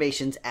refused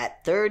reservations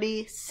at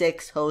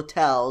 36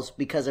 hotels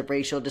because of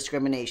racial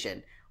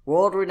discrimination.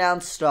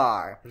 World-renowned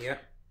star.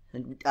 Yep.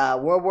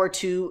 World War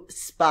II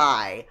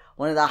spy.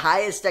 One of the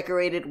highest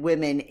decorated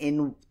women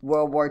in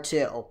World War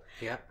II.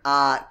 Yeah.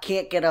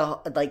 Can't get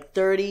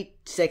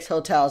 36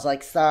 hotels.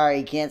 Like,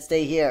 sorry, can't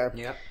stay here.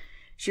 Yep.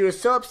 She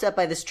was so upset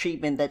by this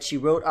treatment that she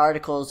wrote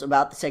articles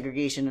about the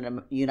segregation in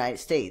the United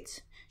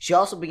States. She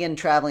also began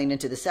traveling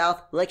into the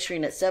South,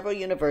 lecturing at several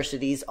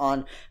universities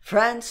on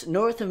France,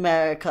 North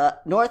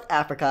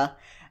Africa,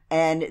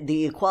 and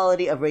the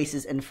equality of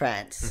races in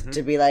France.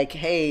 To be like,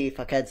 hey,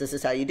 fuckheads, this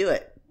is how you do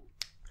it.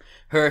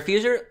 Her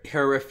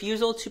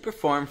refusal to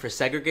perform for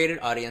segregated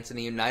audience in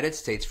the United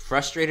States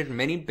frustrated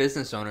many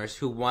business owners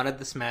who wanted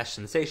the smash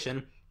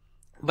sensation,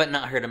 but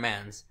not her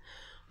demands.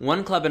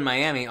 One club in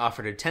Miami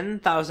offered her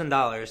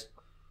 $10,000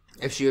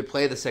 if she would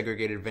play the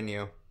segregated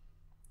venue.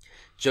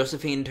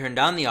 Josephine turned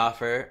down the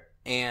offer,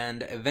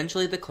 and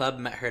eventually the club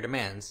met her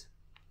demands.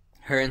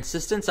 Her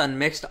insistence on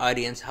mixed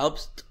audience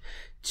helped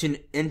to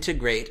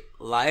integrate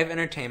live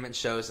entertainment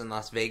shows in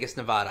Las Vegas,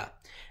 Nevada.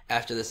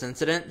 After this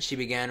incident, she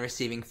began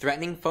receiving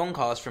threatening phone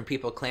calls from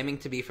people claiming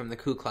to be from the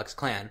Ku Klux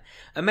Klan.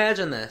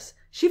 Imagine this.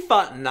 She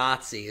fought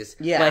Nazis.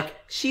 Yeah.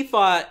 She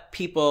fought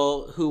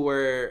people who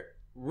were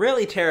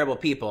really terrible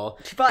people.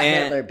 She fought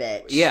Hitler,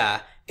 bitch. Yeah.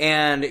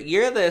 And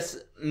you're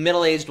this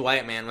middle-aged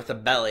white man with a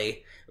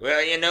belly.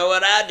 Well, you know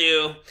what I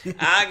do?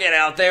 I get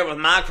out there with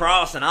my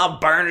cross and I'll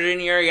burn it in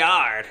your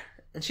yard.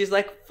 And she's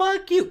like,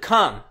 fuck you.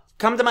 Come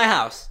to my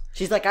house.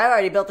 She's like, I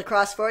already built the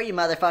cross for you,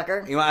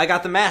 motherfucker. I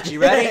got the match.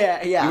 You ready?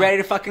 Yeah. You ready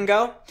to fucking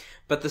go?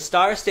 But the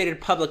star stated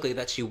publicly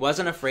that she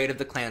wasn't afraid of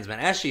the Klansmen,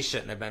 as she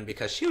shouldn't have been,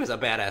 because she was a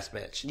badass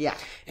bitch. Yeah.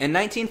 In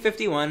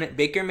 1951,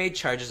 Baker made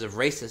charges of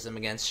racism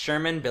against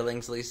Sherman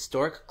Billingsley's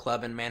Stork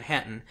Club in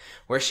Manhattan,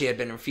 where she had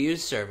been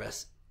refused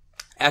service.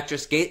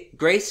 Actress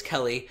Grace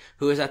Kelly,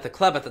 who was at the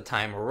club at the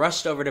time,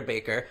 rushed over to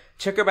Baker,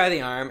 took her by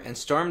the arm, and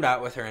stormed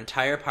out with her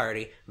entire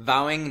party,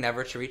 vowing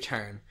never to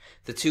return.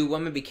 The two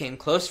women became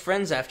close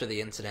friends after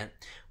the incident.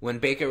 When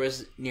Baker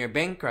was near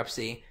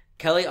bankruptcy,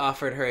 Kelly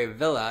offered her a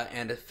villa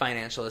and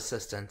financial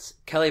assistance.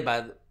 Kelly,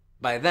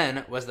 by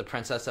then, was the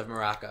Princess of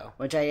Morocco.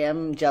 Which I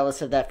am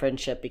jealous of that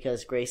friendship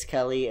because Grace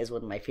Kelly is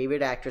one of my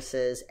favorite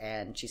actresses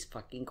and she's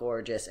fucking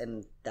gorgeous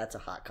and that's a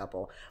hot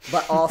couple.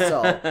 But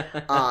also,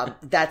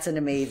 that's an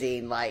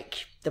amazing,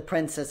 the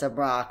Princess of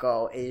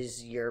Morocco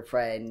is your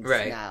friend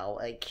now.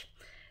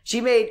 She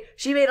made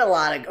a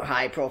lot of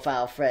high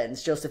profile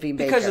friends, Josephine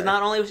Baker. Because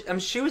not only,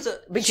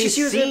 she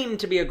seemed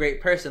to be a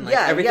great person.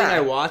 Everything I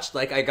watched,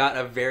 I got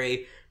a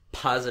very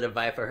positive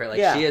vibe for her.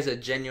 She is a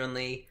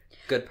genuinely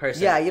good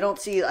person. Yeah, you don't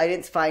see. I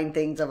didn't find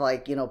things of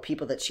like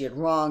people that she had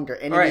wronged or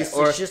enemies.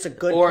 Or she's just a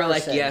good or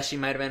person. like she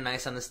might have been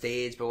nice on the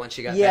stage, but when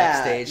she got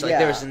backstage, like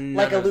there was none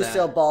like a of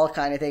Lucille that. Ball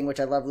kind of thing, which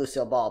I love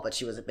Lucille Ball, but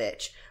she was a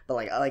bitch, but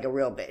like a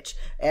real bitch.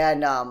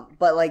 And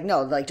but like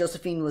no, like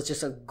Josephine was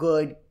just a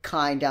good,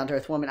 kind, down to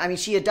earth woman. I mean,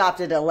 she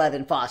adopted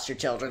 11 foster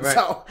children,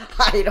 so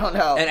I don't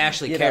know. And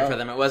actually cared for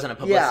them. It wasn't a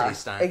publicity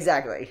stunt.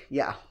 Exactly.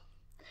 Yeah.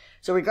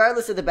 So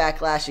regardless of the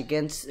backlash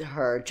against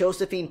her,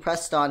 Josephine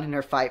pressed on in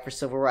her fight for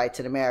civil rights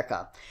in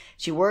America.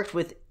 She worked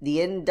with the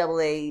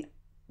NAACP,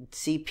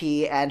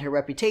 and her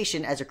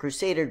reputation as a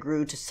crusader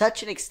grew to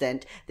such an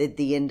extent that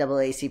the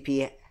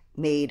NAACP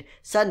made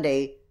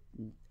Sunday,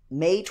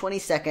 May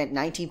 22nd,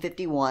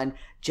 1951,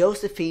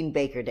 Josephine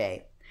Baker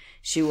Day.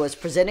 She was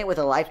presented with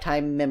a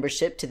lifetime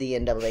membership to the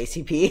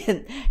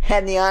NAACP,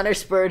 and the honor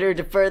spurred her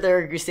to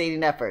further her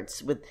crusading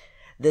efforts with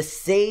the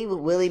Save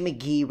Willie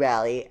McGee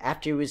rally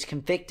after he was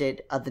convicted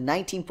of the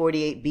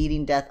 1948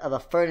 beating death of a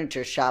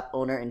furniture shop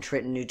owner in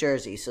Trenton, New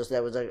Jersey. So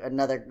that was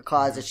another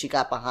cause that she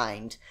got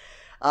behind.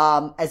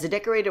 As a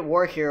decorated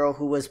war hero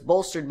who was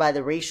bolstered by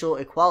the racial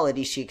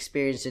equality she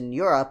experienced in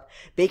Europe,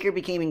 Baker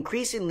became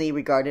increasingly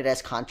regarded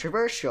as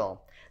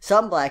controversial.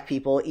 Some black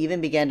people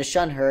even began to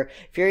shun her,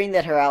 fearing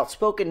that her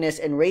outspokenness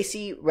and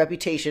racy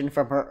reputation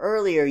from her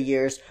earlier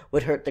years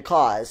would hurt the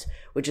cause,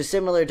 which is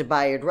similar to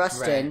Bayard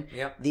Rustin,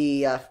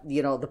 the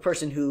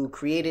person who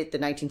created the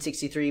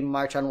 1963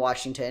 March on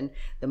Washington,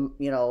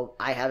 the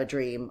I Have a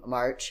Dream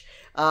March.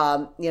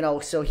 So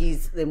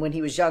when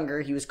he was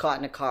younger, he was caught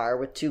in a car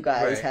with two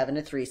guys having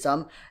a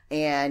threesome,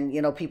 and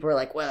people were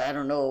like, well, I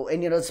don't know,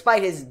 and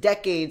despite his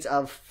decades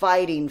of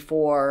fighting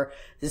for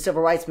the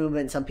civil rights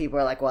movement, some people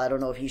are like, well, I don't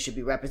know if he should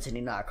be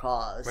representing our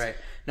cause. Right.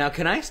 Now,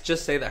 can I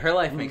just say that her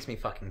life makes me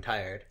fucking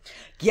tired?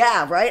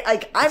 Yeah, right?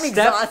 Like, I'm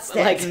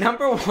exhausted. Like,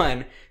 number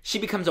one, she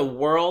becomes a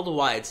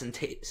worldwide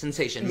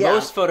sensation. Yeah.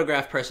 Most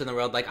photographed person in the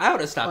world. Like, I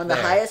would have stopped there. One of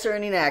the highest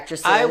earning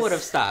actresses. I would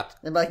have stopped.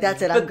 I'm like,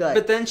 that's it, I'm good.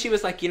 But then she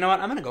was like, you know what?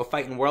 I'm going to go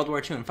fight in World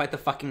War II and fight the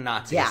fucking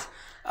Nazis. Yeah.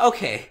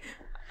 Okay.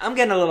 I'm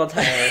getting a little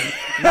tired.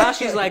 Now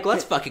she's like,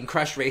 let's fucking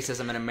crush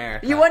racism in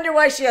America. You wonder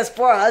why she has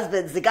 4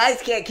 husbands. The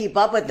guys can't keep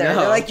up with her.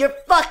 No. They're like, you're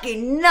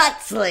fucking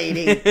nuts,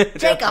 lady.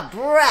 Take a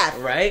breath.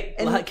 Right?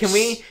 And can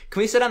we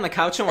sit on the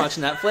couch and watch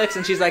Netflix?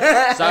 And she's like,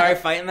 sorry,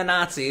 fighting the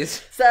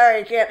Nazis.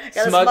 Sorry, can't.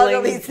 Gotta Smuggling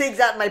smuggle these things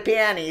out in my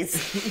panties.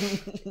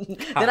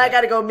 Then I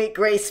gotta go meet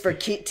Grace for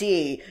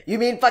tea. You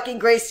mean fucking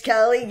Grace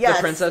Kelly? Yes.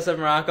 The Princess of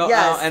Morocco?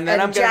 Yes. Oh, and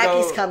then I'm gonna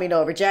Jackie's coming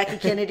over. Jackie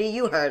Kennedy,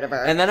 you heard of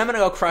her. And then I'm gonna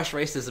go crush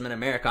racism in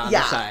America on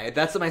the side.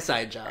 That's my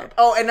side job.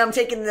 Oh, and I'm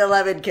taking the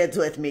 11 kids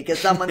with me because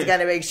someone's got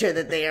to make sure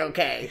that they're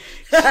okay.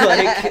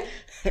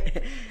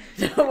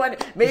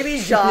 Like, maybe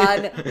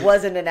John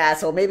wasn't an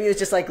asshole. Maybe he was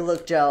just like,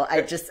 look, Joe,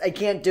 I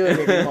can't do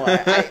it anymore.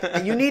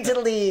 You need to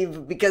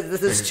leave because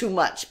this is too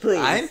much, please.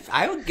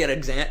 I would get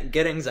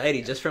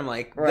anxiety just from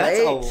like, right?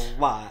 That's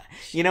a lot.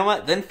 You know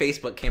what? Then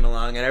Facebook came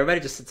along and everybody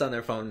just sits on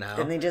their phone now.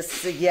 And they just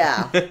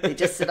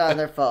sit on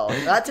their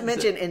phone. Not to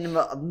mention, in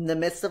the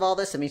midst of all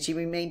this, I mean, she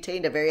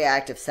maintained a very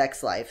active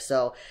sex life,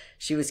 so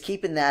she was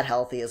keeping that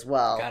healthy as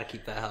well. Gotta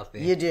keep that healthy.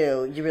 You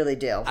do. You really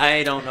do.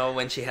 I don't know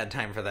when she had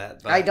time for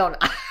that. But... I don't know.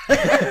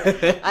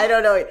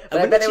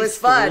 But I bet it was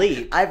fun.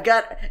 Sleep? I've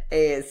got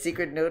a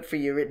secret note for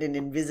you written in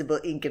invisible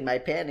ink in my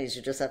panties.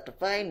 You just have to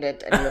find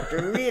it and you have to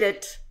read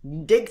it.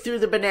 Dig through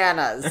the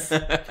bananas.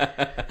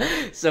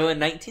 So in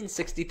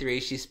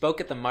 1963, she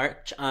spoke at the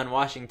March on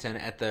Washington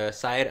at the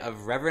side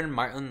of Reverend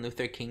Martin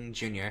Luther King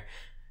Jr.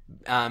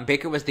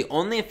 Baker was the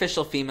only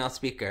official female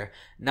speaker.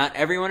 Not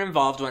everyone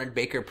involved wanted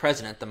Baker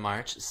present at the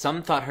march.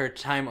 Some thought her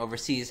time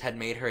overseas had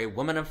made her a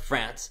woman of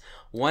France,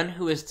 one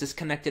who was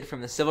disconnected from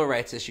the civil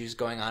rights issues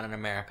going on in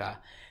America.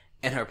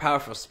 In her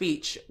powerful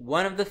speech,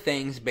 one of the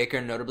things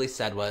Baker notably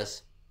said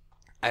was,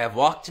 "I have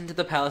walked into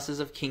the palaces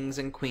of kings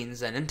and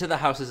queens and into the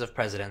houses of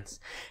presidents,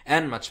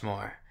 and much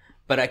more,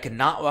 but I could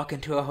not walk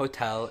into a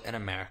hotel in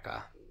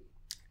America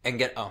and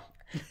get a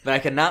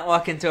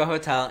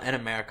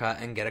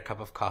cup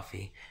of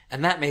coffee.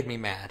 And that made me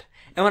mad.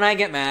 And when I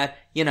get mad,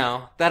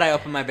 that I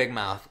open my big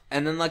mouth.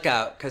 And then look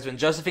out, because when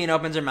Josephine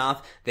opens her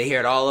mouth, they hear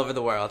it all over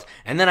the world.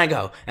 And then I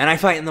go, and I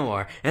fight in the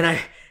war, and I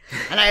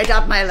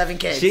adopt my 11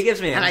 kids. She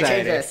gives me anxiety. And I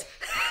change this.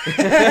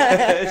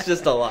 It's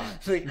just a lot.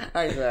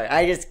 I'm sorry.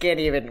 I just can't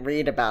even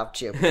read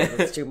about you because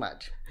it's too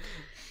much.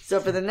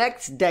 So for the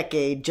next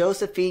decade,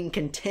 Josephine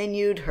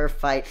continued her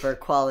fight for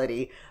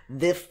equality,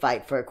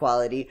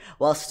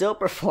 while still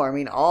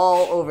performing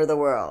all over the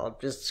world,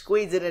 just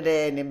squeezing it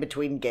in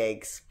between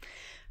gigs.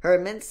 Her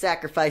immense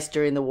sacrifice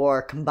during the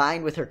war,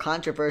 combined with her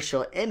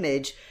controversial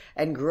image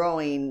and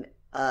growing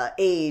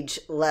age,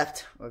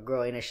 left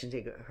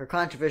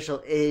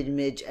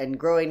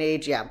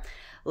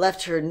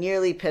her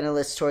nearly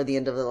penniless toward the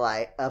end of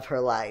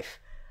her life.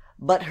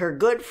 But her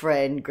good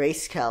friend,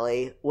 Grace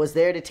Kelly, was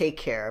there to take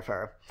care of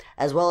her,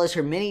 as well as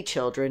her many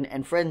children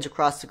and friends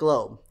across the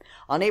globe.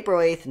 On April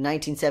 8th,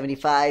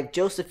 1975,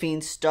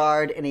 Josephine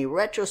starred in a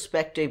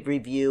retrospective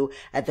review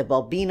at the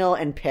Balbino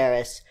in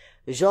Paris,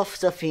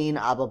 Josephine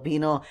a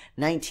Balbino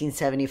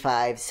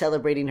 1975,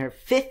 celebrating her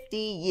 50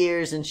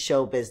 years in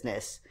show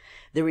business.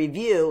 The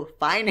review,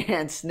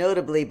 financed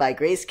notably by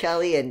Grace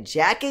Kelly and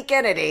Jackie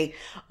Kennedy,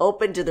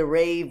 opened to the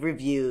rave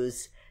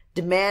reviews.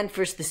 Demand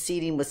for the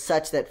seating was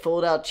such that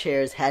fold-out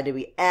chairs had to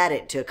be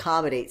added to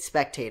accommodate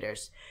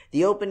spectators.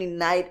 The opening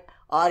night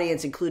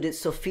audience included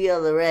Sophia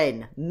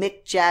Loren,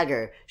 Mick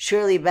Jagger,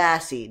 Shirley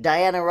Bassey,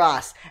 Diana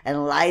Ross,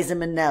 and Liza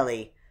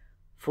Minnelli.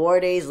 4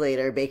 days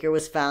later, Baker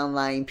was found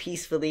lying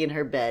peacefully in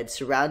her bed,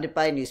 surrounded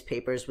by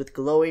newspapers with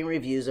glowing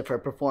reviews of her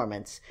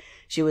performance.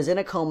 She was in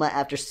a coma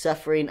after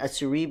suffering a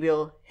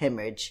cerebral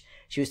hemorrhage.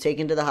 She was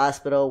taken to the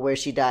hospital where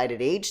she died at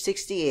age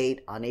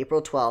 68 on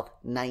April 12,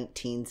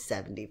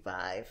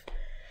 1975.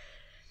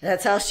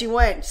 That's how she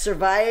went,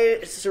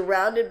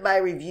 surrounded by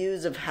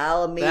reviews of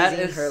how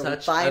amazing her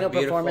final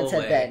performance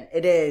had been.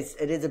 It is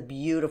a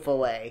beautiful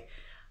way.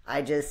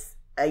 That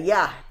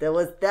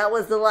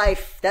was the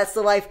life. That's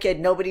the life, kid.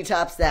 Nobody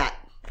tops that.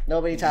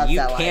 Nobody tops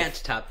that life. You can't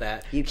top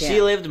that. You can't.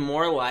 She lived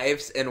more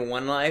lives in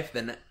one life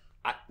than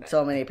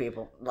so many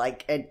people.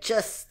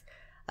 Just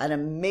an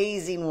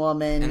amazing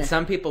woman. And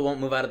some people won't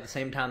move out of the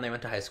same town they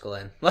went to high school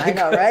in. I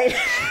know, right?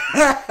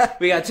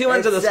 We got two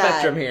ends of the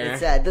spectrum here. It's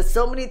sad. There's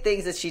so many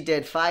things that she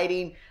did,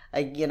 fighting,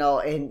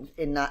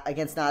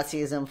 against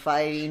Nazism,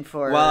 fighting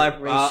for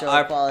racial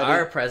equality.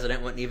 Our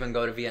president wouldn't even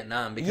go to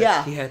Vietnam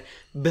because he had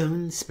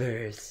bone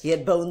spurs.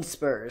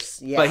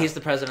 Yeah. But he's the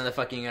president of the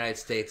fucking United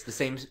States, the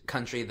same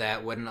country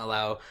that wouldn't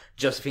allow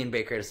Josephine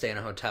Baker to stay in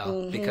a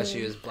hotel because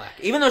she was black.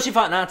 Even though she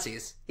fought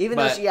Nazis.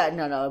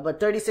 But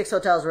 36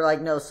 hotels were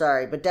like, no,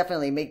 sorry. But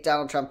definitely make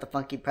Donald Trump the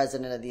funky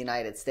president of the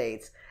United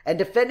States. And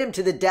defend him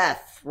to the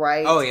death,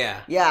 right? Oh,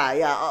 yeah.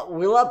 Yeah.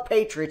 We love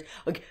patriots.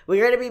 Okay,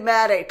 we're going to be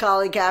mad at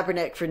Colin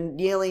Kaepernick for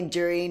kneeling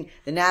during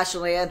the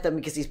national anthem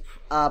because he's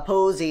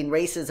opposing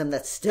racism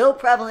that's still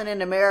prevalent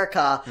in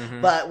America,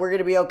 but we're going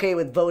to be okay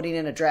with voting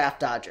in a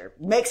draft dodger.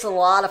 Makes a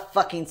lot of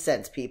fucking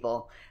sense,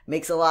 people.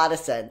 Makes a lot of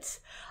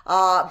sense.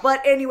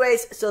 But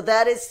anyways, so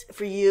that is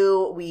for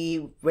you.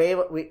 We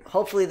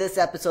hopefully this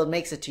episode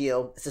makes it to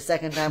you. It's the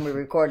second time we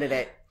recorded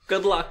it.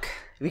 Good luck.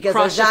 Because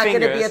there's not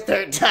going to be a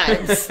third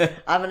time.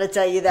 I'm going to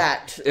tell you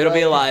that. It'll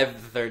be live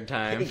the third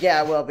time.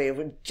 Yeah, it will be.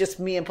 Just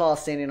me and Paul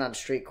standing on a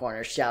street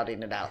corner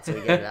shouting it out so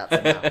we get it out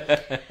somehow.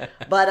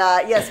 But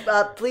yes,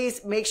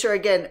 please make sure,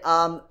 again,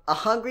 A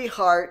Hungry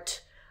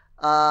Heart,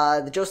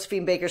 the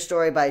Josephine Baker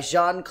story by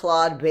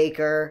Jean-Claude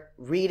Baker.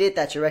 Read it.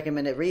 That's your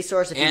recommended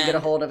resource if you can get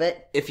a hold of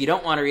it. If you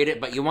don't want to read it,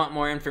 but you want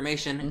more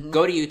information,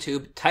 go to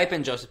YouTube, type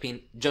in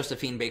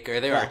Josephine Baker.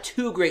 There are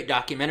 2 great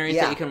documentaries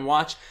that you can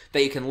watch,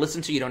 that you can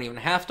listen to. You don't even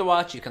have to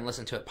watch. You can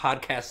listen to it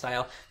podcast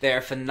style. They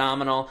are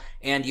phenomenal.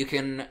 And you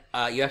can,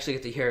 you actually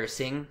get to hear her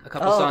sing a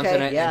couple songs in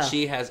it. And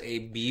she has a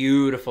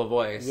beautiful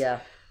voice. Yeah.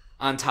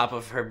 On top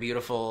of her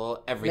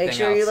beautiful everything else.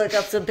 Make sure you look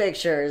up some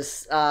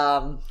pictures,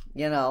 and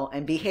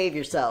behave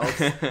yourselves.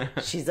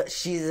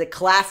 She's a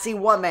classy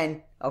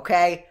woman,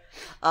 okay?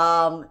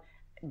 And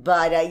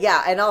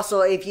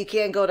also if you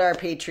can go to our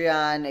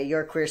Patreon,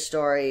 Your Queer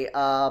Story,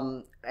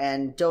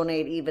 and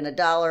donate even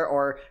 $1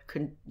 or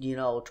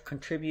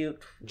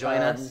contribute,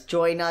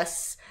 join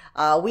us.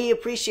 We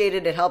appreciate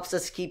it. It helps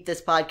us keep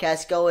this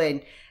podcast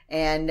going,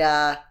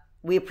 and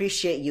we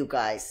appreciate you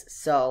guys.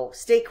 So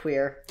stay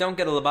queer. Don't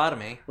get a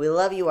lobotomy. We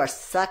love you, our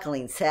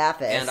suckling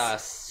sapphis. And our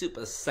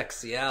super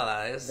sexy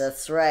allies.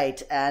 That's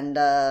right. And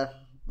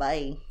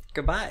bye.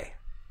 Goodbye.